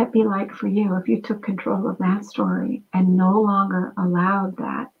what would that be like for you if you took control of that story and no longer allowed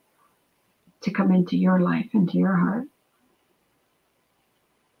that to come into your life, into your heart?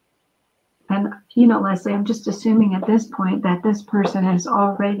 And, you know, Leslie, I'm just assuming at this point that this person has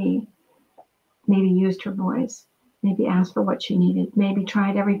already maybe used her voice, maybe asked for what she needed, maybe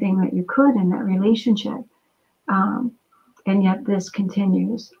tried everything that you could in that relationship. And yet this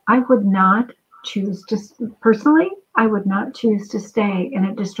continues. I would not choose to, personally, I would not choose to stay in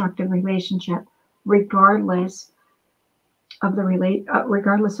a destructive relationship, regardless of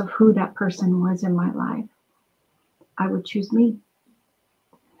regardless of who that person was in my life. I would choose me.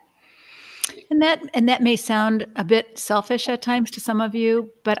 And that may sound a bit selfish at times to some of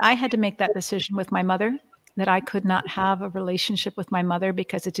you, but I had to make that decision with my mother, that I could not have a relationship with my mother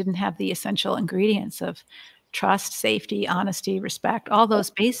because it didn't have the essential ingredients of trust, safety, honesty, respect, all those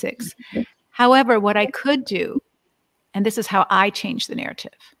basics. However, what I could do, and this is how I changed the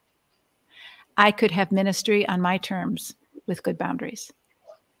narrative, I could have ministry on my terms with good boundaries,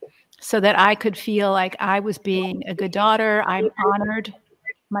 so that I could feel like I was being a good daughter. I honored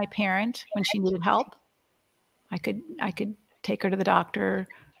my parent when she needed help. I could take her to the doctor.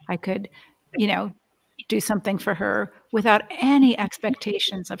 I could, do something for her without any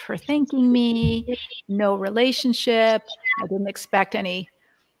expectations of her thanking me, no relationship. I didn't expect any,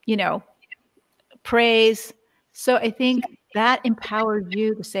 praise. So I think that empowered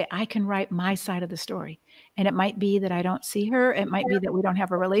you to say, I can write my side of the story. And it might be that I don't see her. It might be that we don't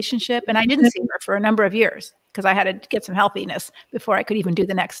have a relationship. And I didn't see her for a number of years because I had to get some healthiness before I could even do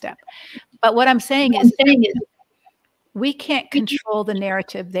the next step. But what I'm saying is we can't control the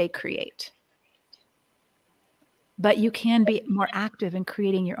narrative they create. But you can be more active in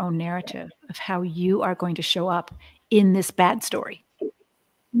creating your own narrative of how you are going to show up in this bad story.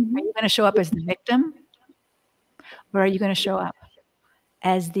 Mm-hmm. Are you going to show up as the victim? Or are you going to show up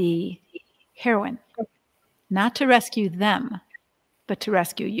as the heroine? Not to rescue them, but to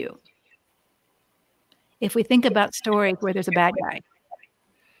rescue you. If we think about stories where there's a bad guy,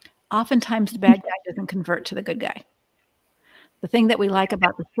 oftentimes the bad guy doesn't convert to the good guy. The thing that we like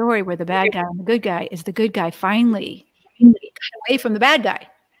about the story where the bad guy and the good guy is the good guy finally got away from the bad guy,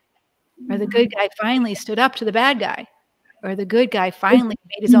 or the good guy finally stood up to the bad guy, or the good guy finally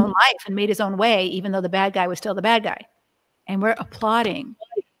made his own life and made his own way, even though the bad guy was still the bad guy. And we're applauding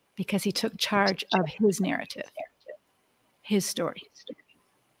because he took charge of his narrative, his story.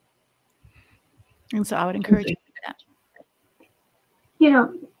 And so I would encourage you to do that. You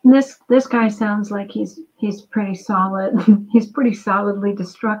know, this guy sounds like he's pretty solid. He's pretty solidly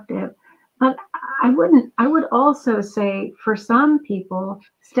destructive. But I would also say for some people,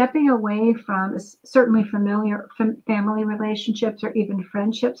 stepping away from certainly family relationships or even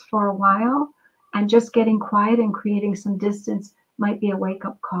friendships for a while and just getting quiet and creating some distance might be a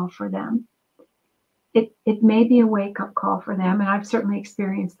wake-up call for them. It may be a wake-up call for them, and I've certainly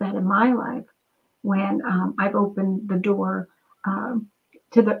experienced that in my life when I've opened the door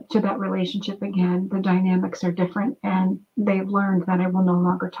to that relationship again. The dynamics are different, and they've learned that I will no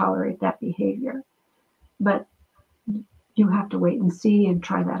longer tolerate that behavior. But you have to wait and see and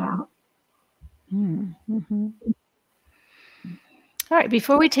try that out. Mm-hmm. All right,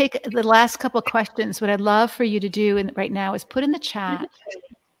 before we take the last couple of questions, what I'd love for you to do right now is put in the chat,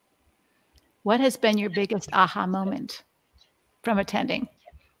 what has been your biggest aha moment from attending?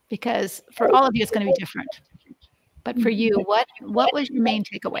 Because for all of you, it's going to be different. But for you, what was your main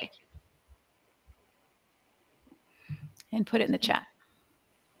takeaway? And put it in the chat.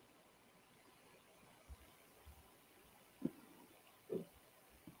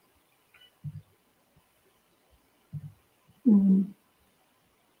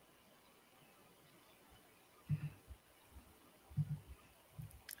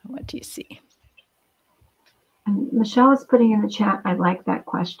 What do you see? And Michelle is putting in the chat, I like that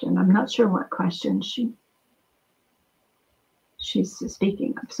question. I'm not sure what question she's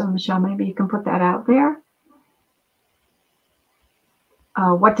speaking of. So Michelle, maybe you can put that out there.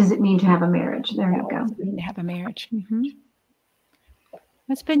 What does it mean to have a marriage? There you go. To have a marriage. Mm-hmm.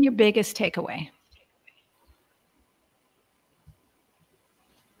 What's been your biggest takeaway?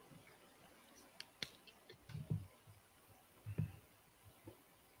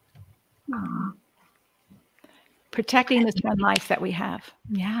 Protecting this one life that we have.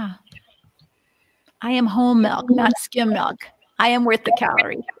 Yeah. I am whole milk, not skim milk. I am worth the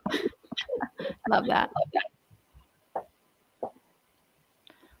calorie. Love that.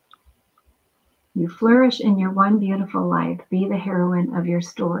 You flourish in your one beautiful life. Be the heroine of your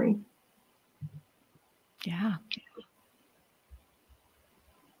story. Yeah.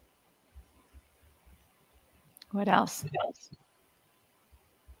 What else?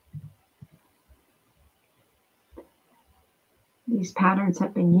 These patterns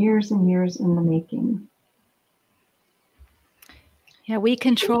have been years and years in the making. Yeah, we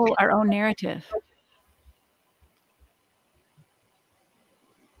control our own narrative.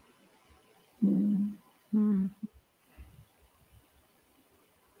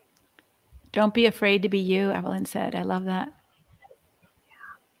 Don't be afraid to be you, Evelyn said. I love that.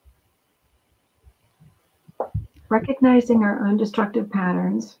 Recognizing our own destructive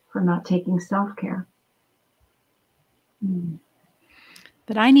patterns for not taking self-care.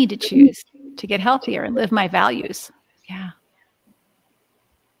 That I need to choose to get healthier and live my values. Yeah.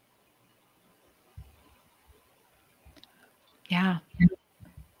 Yeah.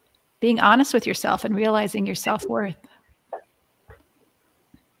 Being honest with yourself and realizing your self-worth.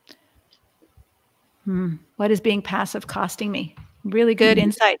 What is being passive costing me? Really good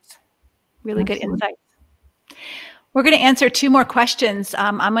insights. Really good insights. We're going to answer 2 more questions.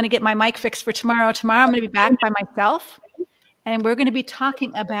 I'm going to get my mic fixed for tomorrow. Tomorrow I'm going to be back by myself. And we're going to be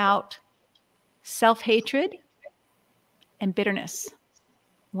talking about self-hatred and bitterness.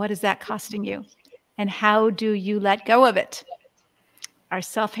 What is that costing you? And how do you let go of it? Our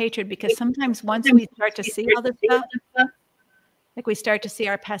self-hatred, because sometimes once we start to see all this stuff, like we start to see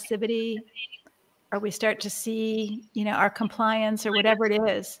our passivity, or we start to see, our compliance or whatever it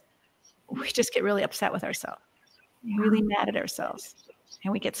is, we just get really upset with ourselves, really mad at ourselves.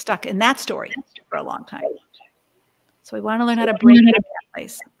 And we get stuck in that story for a long time. So we want to learn how to break out of that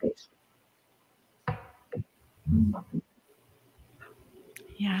place.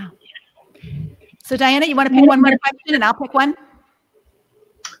 Yeah. So Diana, you want to pick one more question and I'll pick one?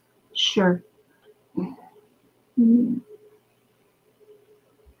 Sure.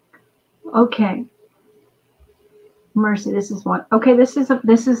 Okay. Mercy, this is one. Okay, this is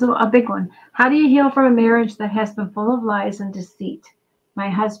a big one. How do you heal from a marriage that has been full of lies and deceit? My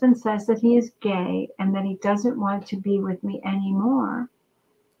husband says that he is gay and that he doesn't want to be with me anymore.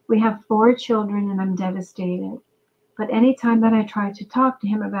 We have 4 children and I'm devastated. But anytime that I try to talk to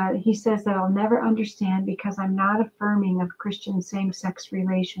him about it, he says that I'll never understand because I'm not affirming of Christian same-sex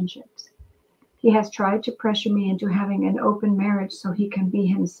relationships. He has tried to pressure me into having an open marriage so he can be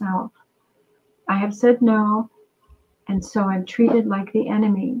himself. I have said no, and so I'm treated like the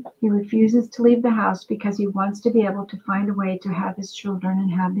enemy. He refuses to leave the house because he wants to be able to find a way to have his children and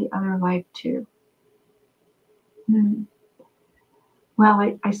have the other life too.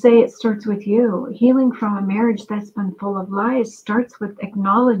 Well, I say it starts with you. Healing from a marriage that's been full of lies starts with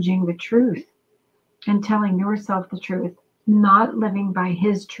acknowledging the truth and telling yourself the truth, not living by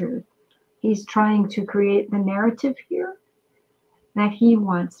his truth. He's trying to create the narrative here that he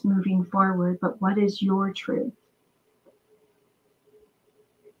wants moving forward, but what is your truth?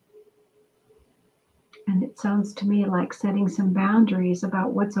 And it sounds to me like setting some boundaries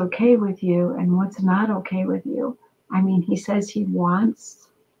about what's okay with you and what's not okay with you. I mean, he says he wants,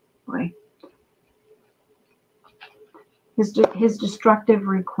 boy, his destructive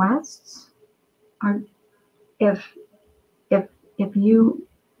requests are, if you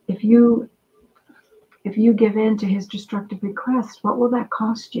give in to his destructive requests, what will that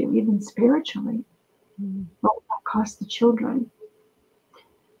cost you, even spiritually? What will that cost the children?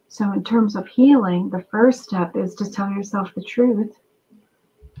 So in terms of healing, the first step is to tell yourself the truth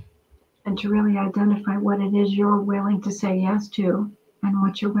and to really identify what it is you're willing to say yes to and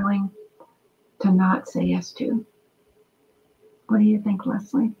what you're willing to not say yes to. What do you think,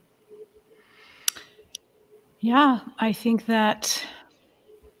 Leslie? Yeah, I think that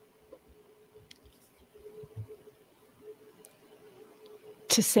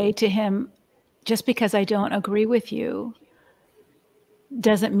to say to him, just because I don't agree with you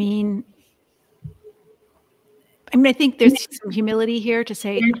doesn't mean, I think there's some humility here to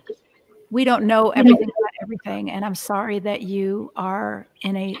say, we don't know everything about everything, and I'm sorry that you are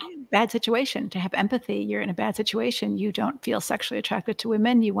in a bad situation. To have empathy, you're in a bad situation. You don't feel sexually attracted to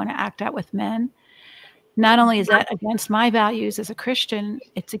women. You want to act out with men. Not only is that against my values as a Christian,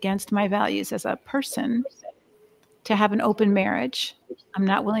 it's against my values as a person to have an open marriage. I'm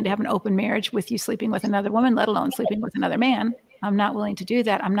not willing to have an open marriage with you sleeping with another woman, let alone sleeping with another man. I'm not willing to do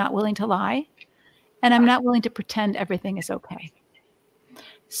that. I'm not willing to lie. And I'm not willing to pretend everything is okay.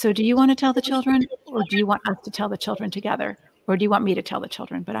 So do you want to tell the children, or do you want us to tell the children together? Or do you want me to tell the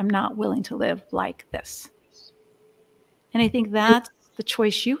children? But I'm not willing to live like this. And I think that's the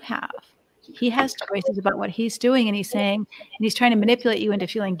choice you have. He has choices about what he's doing, and he's saying, and he's trying to manipulate you into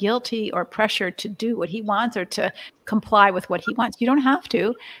feeling guilty or pressured to do what he wants or to comply with what he wants. You don't have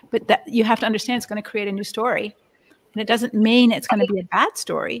to, but that you have to understand it's going to create a new story. And it doesn't mean it's going to be a bad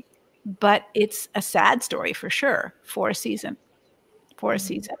story, but it's a sad story for sure, for a season.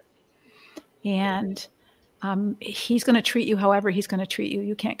 And he's going to treat you however he's going to treat you.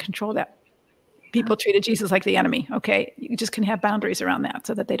 You can't control that. People treated Jesus like the enemy. Okay. You just can have boundaries around that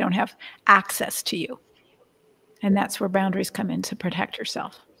so that they don't have access to you. And that's where boundaries come in, to protect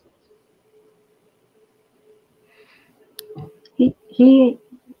yourself. He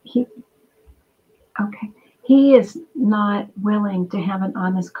is not willing to have an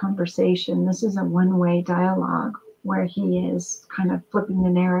honest conversation. This is a one-way dialogue where he is kind of flipping the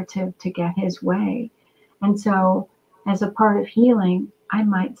narrative to get his way. And so as a part of healing, I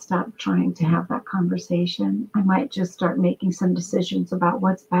might stop trying to have that conversation. I might just start making some decisions about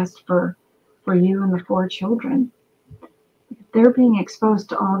what's best for you and the 4 children. They're being exposed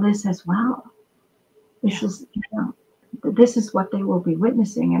to all this as well. This is what they will be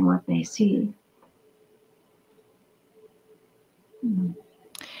witnessing and what they see.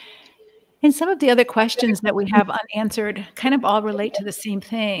 And some of the other questions that we have unanswered kind of all relate to the same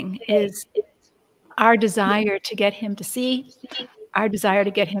thing, is our desire to get him to see, our desire to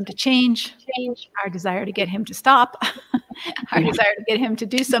get him to change, our desire to get him to stop, our desire to get him to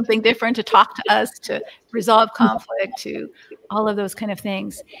do something different, to talk to us, to resolve conflict, to all of those kind of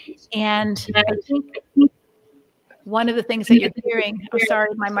things. And I think one of the things that you're hearing, I'm sorry,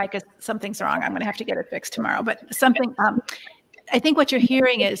 my mic is, something's wrong. I'm going to have to get it fixed tomorrow. But something, I think what you're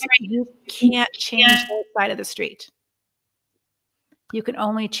hearing is you can't change their side of the street. You can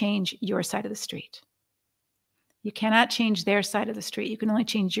only change your side of the street. You cannot change their side of the street. You can only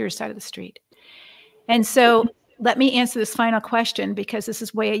change your side of the street. And so let me answer this final question, because this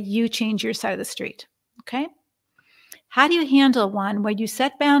is where you change your side of the street. Okay? How do you handle one where you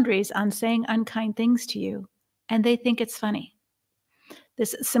set boundaries on saying unkind things to you and they think it's funny?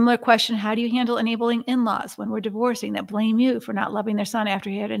 This similar question, how do you handle enabling in-laws when we're divorcing that blame you for not loving their son after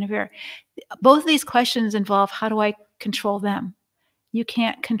he had an affair? Both of these questions involve, how do I control them? You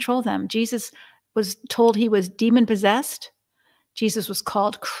can't control them. Jesus was told he was demon-possessed. Jesus was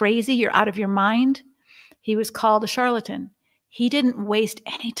called crazy. You're out of your mind. He was called a charlatan. He didn't waste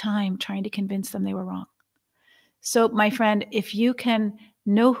any time trying to convince them they were wrong. So, my friend, if you can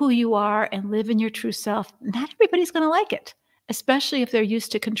know who you are and live in your true self, not everybody's going to like it, especially if they're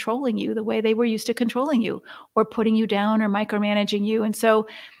used to controlling you the way they were used to controlling you, or putting you down or micromanaging you. And so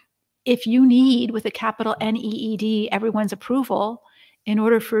if you need, with a capital NEED, everyone's approval in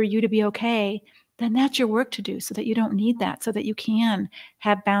order for you to be okay, then that's your work to do, so that you don't need that, so that you can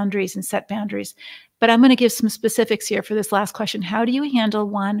have boundaries and set boundaries. But I'm going to give some specifics here for this last question. How do you handle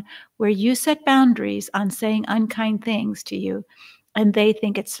one where you set boundaries on saying unkind things to you and they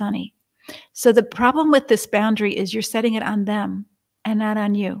think it's funny? So the problem with this boundary is you're setting it on them and not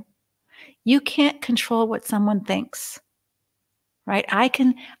on you. You can't control what someone thinks, right? I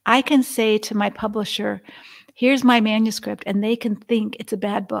can say to my publisher, here's my manuscript, and they can think it's a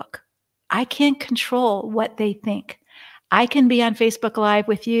bad book. I can't control what they think. I can be on Facebook Live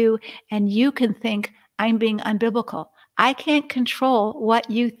with you, and you can think I'm being unbiblical. I can't control what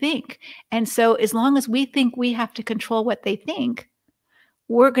you think. And so as long as we think we have to control what they think,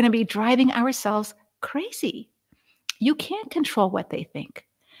 we're going to be driving ourselves crazy. You can't control what they think.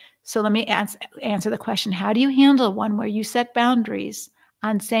 So let me answer the question. How do you handle one where you set boundaries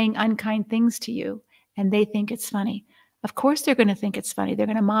on saying unkind things to you and they think it's funny? Of course they're going to think it's funny. They're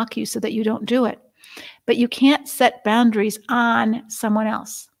going to mock you so that you don't do it. But you can't set boundaries on someone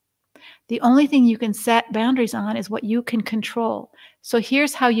else. The only thing you can set boundaries on is what you can control. So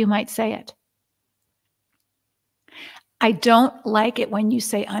here's how you might say it. I don't like it when you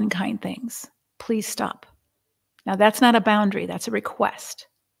say unkind things. Please stop. Now that's not a boundary. That's a request.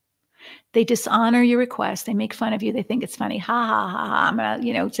 They dishonor your request. They make fun of you. They think it's funny. Ha, ha, ha, ha. I'm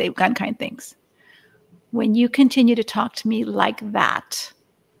going to, say unkind things. When you continue to talk to me like that,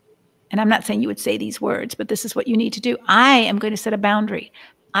 and I'm not saying you would say these words, but this is what you need to do. I am going to set a boundary.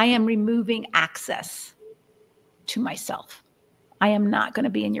 I am removing access to myself. I am not going to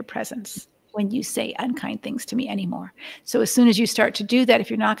be in your presence when you say unkind things to me anymore. So as soon as you start to do that, if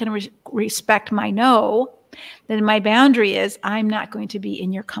you're not going to respect my no, then my boundary is I'm not going to be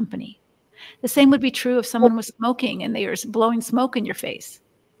in your company. The same would be true if someone was smoking and they were blowing smoke in your face,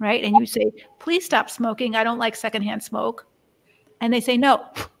 right? And you say, please stop smoking. I don't like secondhand smoke. And they say, no,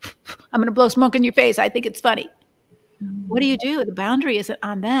 I'm going to blow smoke in your face. I think it's funny. What do? The boundary isn't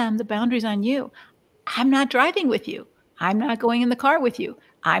on them. The boundary's on you. I'm not driving with you. I'm not going in the car with you.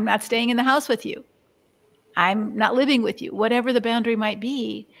 I'm not staying in the house with you. I'm not living with you. Whatever the boundary might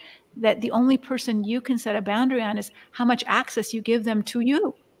be, that the only person you can set a boundary on is how much access you give them to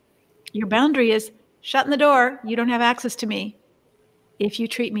you. Your boundary is shutting the door. You don't have access to me if you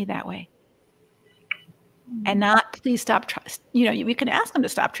treat me that way. And not, please stop. We can ask them to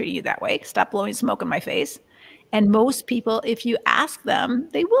stop treating you that way. Stop blowing smoke in my face. And most people, if you ask them,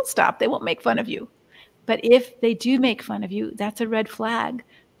 they will stop. They won't make fun of you. But if they do make fun of you, that's a red flag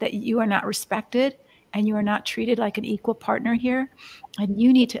that you are not respected and you are not treated like an equal partner here. And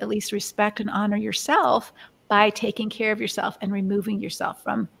you need to at least respect and honor yourself by taking care of yourself and removing yourself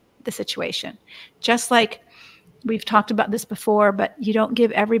from the situation. Just like we've talked about this before, but you don't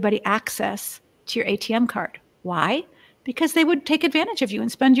give everybody access to your ATM card. Why? Because they would take advantage of you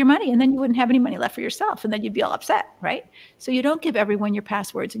and spend your money, and then you wouldn't have any money left for yourself, and then you'd be all upset, right? So you don't give everyone your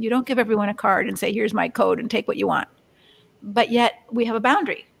passwords, and you don't give everyone a card and say, here's my code and take what you want. But yet we have a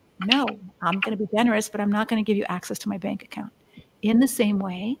boundary. No, I'm going to be generous, but I'm not going to give you access to my bank account. In the same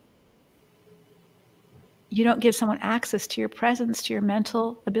way, you don't give someone access to your presence, to your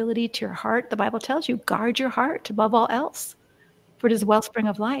mental ability, to your heart. The Bible tells you, guard your heart above all else, for it is the wellspring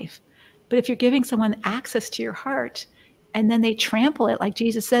of life. But if you're giving someone access to your heart and then they trample it, like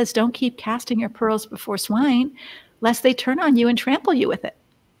Jesus says, don't keep casting your pearls before swine, lest they turn on you and trample you with it.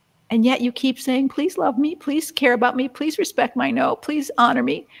 And yet you keep saying, please love me, please care about me, please respect my no, please honor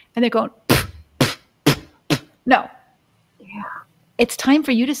me. And they're going, no. Yeah. It's time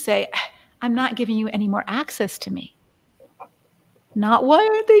for you to say, I'm not giving you any more access to me. Not why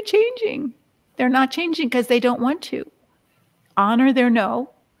aren't they changing? They're not changing because they don't want to. Honor their no.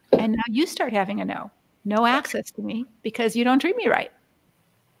 And now you start having a no. No access to me because you don't treat me right.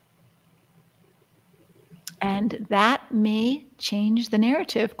 And that may change the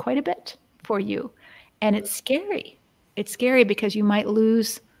narrative quite a bit for you. And it's scary. It's scary because you might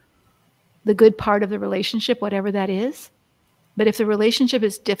lose the good part of the relationship, whatever that is. But if the relationship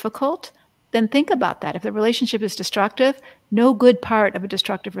is difficult, then think about that. If the relationship is destructive, no good part of a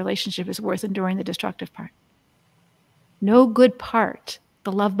destructive relationship is worth enduring the destructive part. No good part,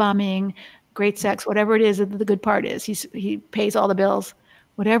 the love bombing, great sex, whatever it is that the good part is, he pays all the bills,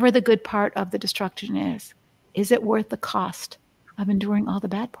 whatever the good part of the destruction is it worth the cost of enduring all the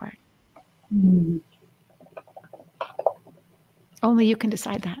bad part? Mm. Only you can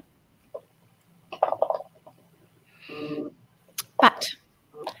decide that. But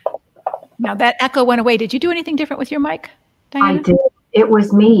now that echo went away. Did you do anything different with your mic, Diana? I did. It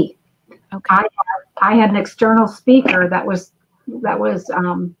was me. Okay. I had an external speaker that was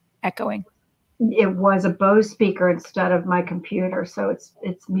Echoing. it was a Bose speaker instead of my computer. So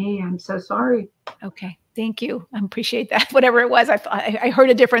it's me. I'm so sorry. Okay. Thank you. I appreciate that. Whatever it was, I heard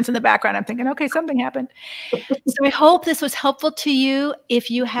a difference in the background. I'm thinking, okay, something happened. So I hope this was helpful to you. If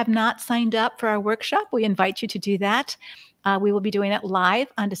you have not signed up for our workshop, we invite you to do that. We will be doing it live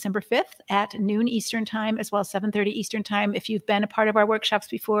on December 5th at noon Eastern time, as well as 7:30 Eastern time. If you've been a part of our workshops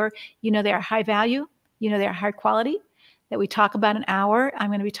before, you know they are high value, you know they are high quality, that we talk about an hour. I'm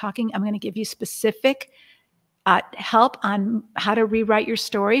going to give you specific help on how to rewrite your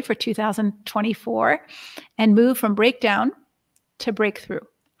story for 2024 and move from breakdown to breakthrough.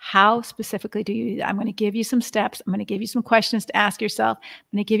 How specifically do you do that? I'm going to give you some steps. I'm going to give you some questions to ask yourself.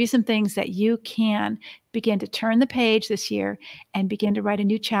 I'm going to give you some things that you can begin to turn the page this year and begin to write a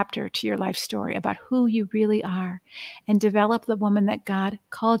new chapter to your life story about who you really are and develop the woman that God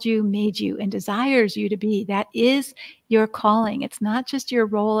called you, made you, and desires you to be. That is your calling. It's not just your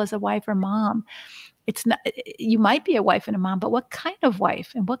role as a wife or mom. It's not, you might be a wife and a mom, but what kind of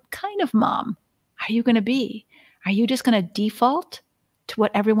wife and what kind of mom are you going to be? Are you just going to default to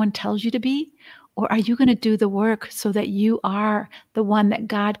what everyone tells you to be? Or are you going to do the work so that you are the one that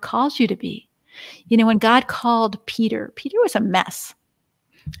God calls you to be? You know, when God called Peter, Peter was a mess.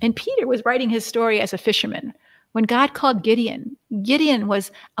 And Peter was writing his story as a fisherman. When God called Gideon, Gideon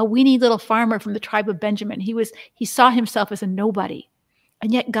was a weeny little farmer from the tribe of Benjamin. He saw himself as a nobody.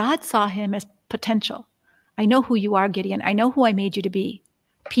 And yet God saw him as potential. I know who you are, Gideon. I know who I made you to be.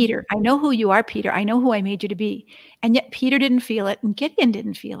 Peter, I know who you are, Peter. I know who I made you to be. And yet Peter didn't feel it and Gideon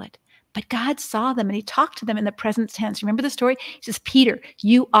didn't feel it. But God saw them and he talked to them in the present tense. Remember the story? He says, Peter,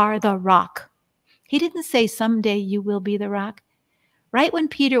 you are the rock. He didn't say someday you will be the rock. Right when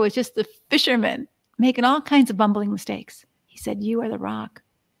Peter was just the fisherman making all kinds of bumbling mistakes, he said, you are the rock.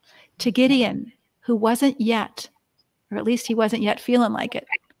 To Gideon, who wasn't yet, or at least he wasn't yet feeling like it,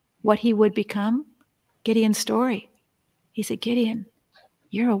 what he would become, Gideon's story. He said, Gideon,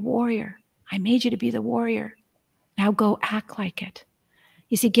 you're a warrior. I made you to be the warrior. Now go act like it.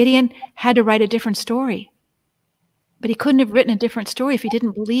 You see, Gideon had to write a different story, but he couldn't have written a different story if he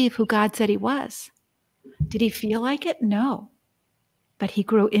didn't believe who God said he was. Did he feel like it? No, but he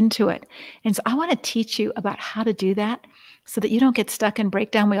grew into it. And so I want to teach you about how to do that so that you don't get stuck in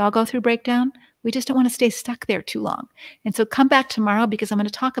breakdown. We all go through breakdown. We just don't want to stay stuck there too long. And so come back tomorrow because I'm going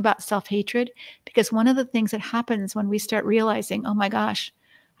to talk about self-hatred, because one of the things that happens when we start realizing, oh my gosh,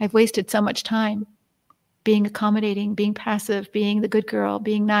 I've wasted so much time being accommodating, being passive, being the good girl,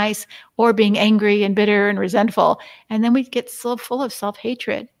 being nice, or being angry and bitter and resentful. And then we get so full of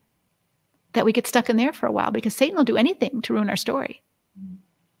self-hatred that we get stuck in there for a while because Satan will do anything to ruin our story.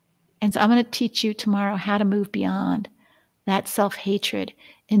 And so I'm going to teach you tomorrow how to move beyond that self-hatred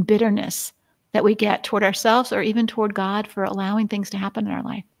and bitterness that we get toward ourselves or even toward God for allowing things to happen in our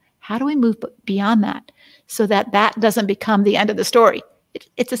life. How do we move beyond that so that that doesn't become the end of the story?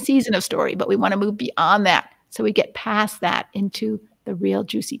 It's a season of story, but we want to move beyond that so we get past that into the real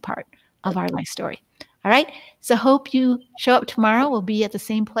juicy part of our life story. All right. So hope you show up tomorrow. We'll be at the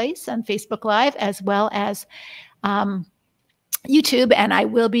same place on Facebook Live as well as YouTube. And I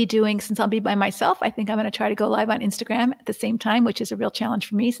will be doing, since I'll be by myself, I think I'm going to try to go live on Instagram at the same time, which is a real challenge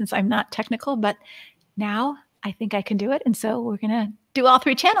for me since I'm not technical, but now I think I can do it. And so we're going to do all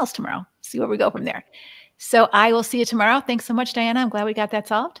 3 channels tomorrow, see where we go from there. So I will see you tomorrow. Thanks so much, Diana. I'm glad we got that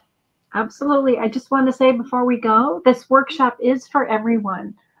solved. Absolutely. I just want to say before we go, this workshop is for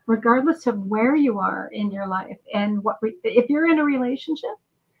everyone, regardless of where you are in your life. And if you're in a relationship,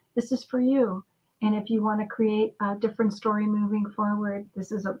 this is for you. And if you want to create a different story moving forward,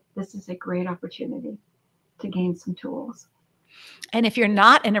 this is a great opportunity to gain some tools. And if you're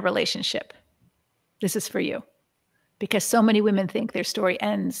not in a relationship, this is for you. Because so many women think their story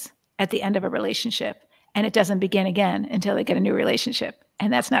ends at the end of a relationship and it doesn't begin again until they get a new relationship.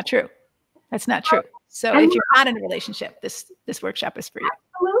 And that's not true. That's not true. So if you're not in a relationship, this workshop is for you.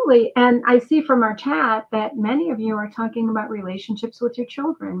 Absolutely. And I see from our chat that many of you are talking about relationships with your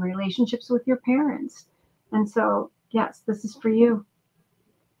children, relationships with your parents. And so, yes, this is for you.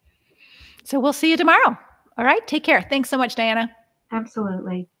 So we'll see you tomorrow. All right. Take care. Thanks so much, Diana.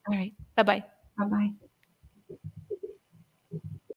 Absolutely. All right. Bye-bye. Bye-bye.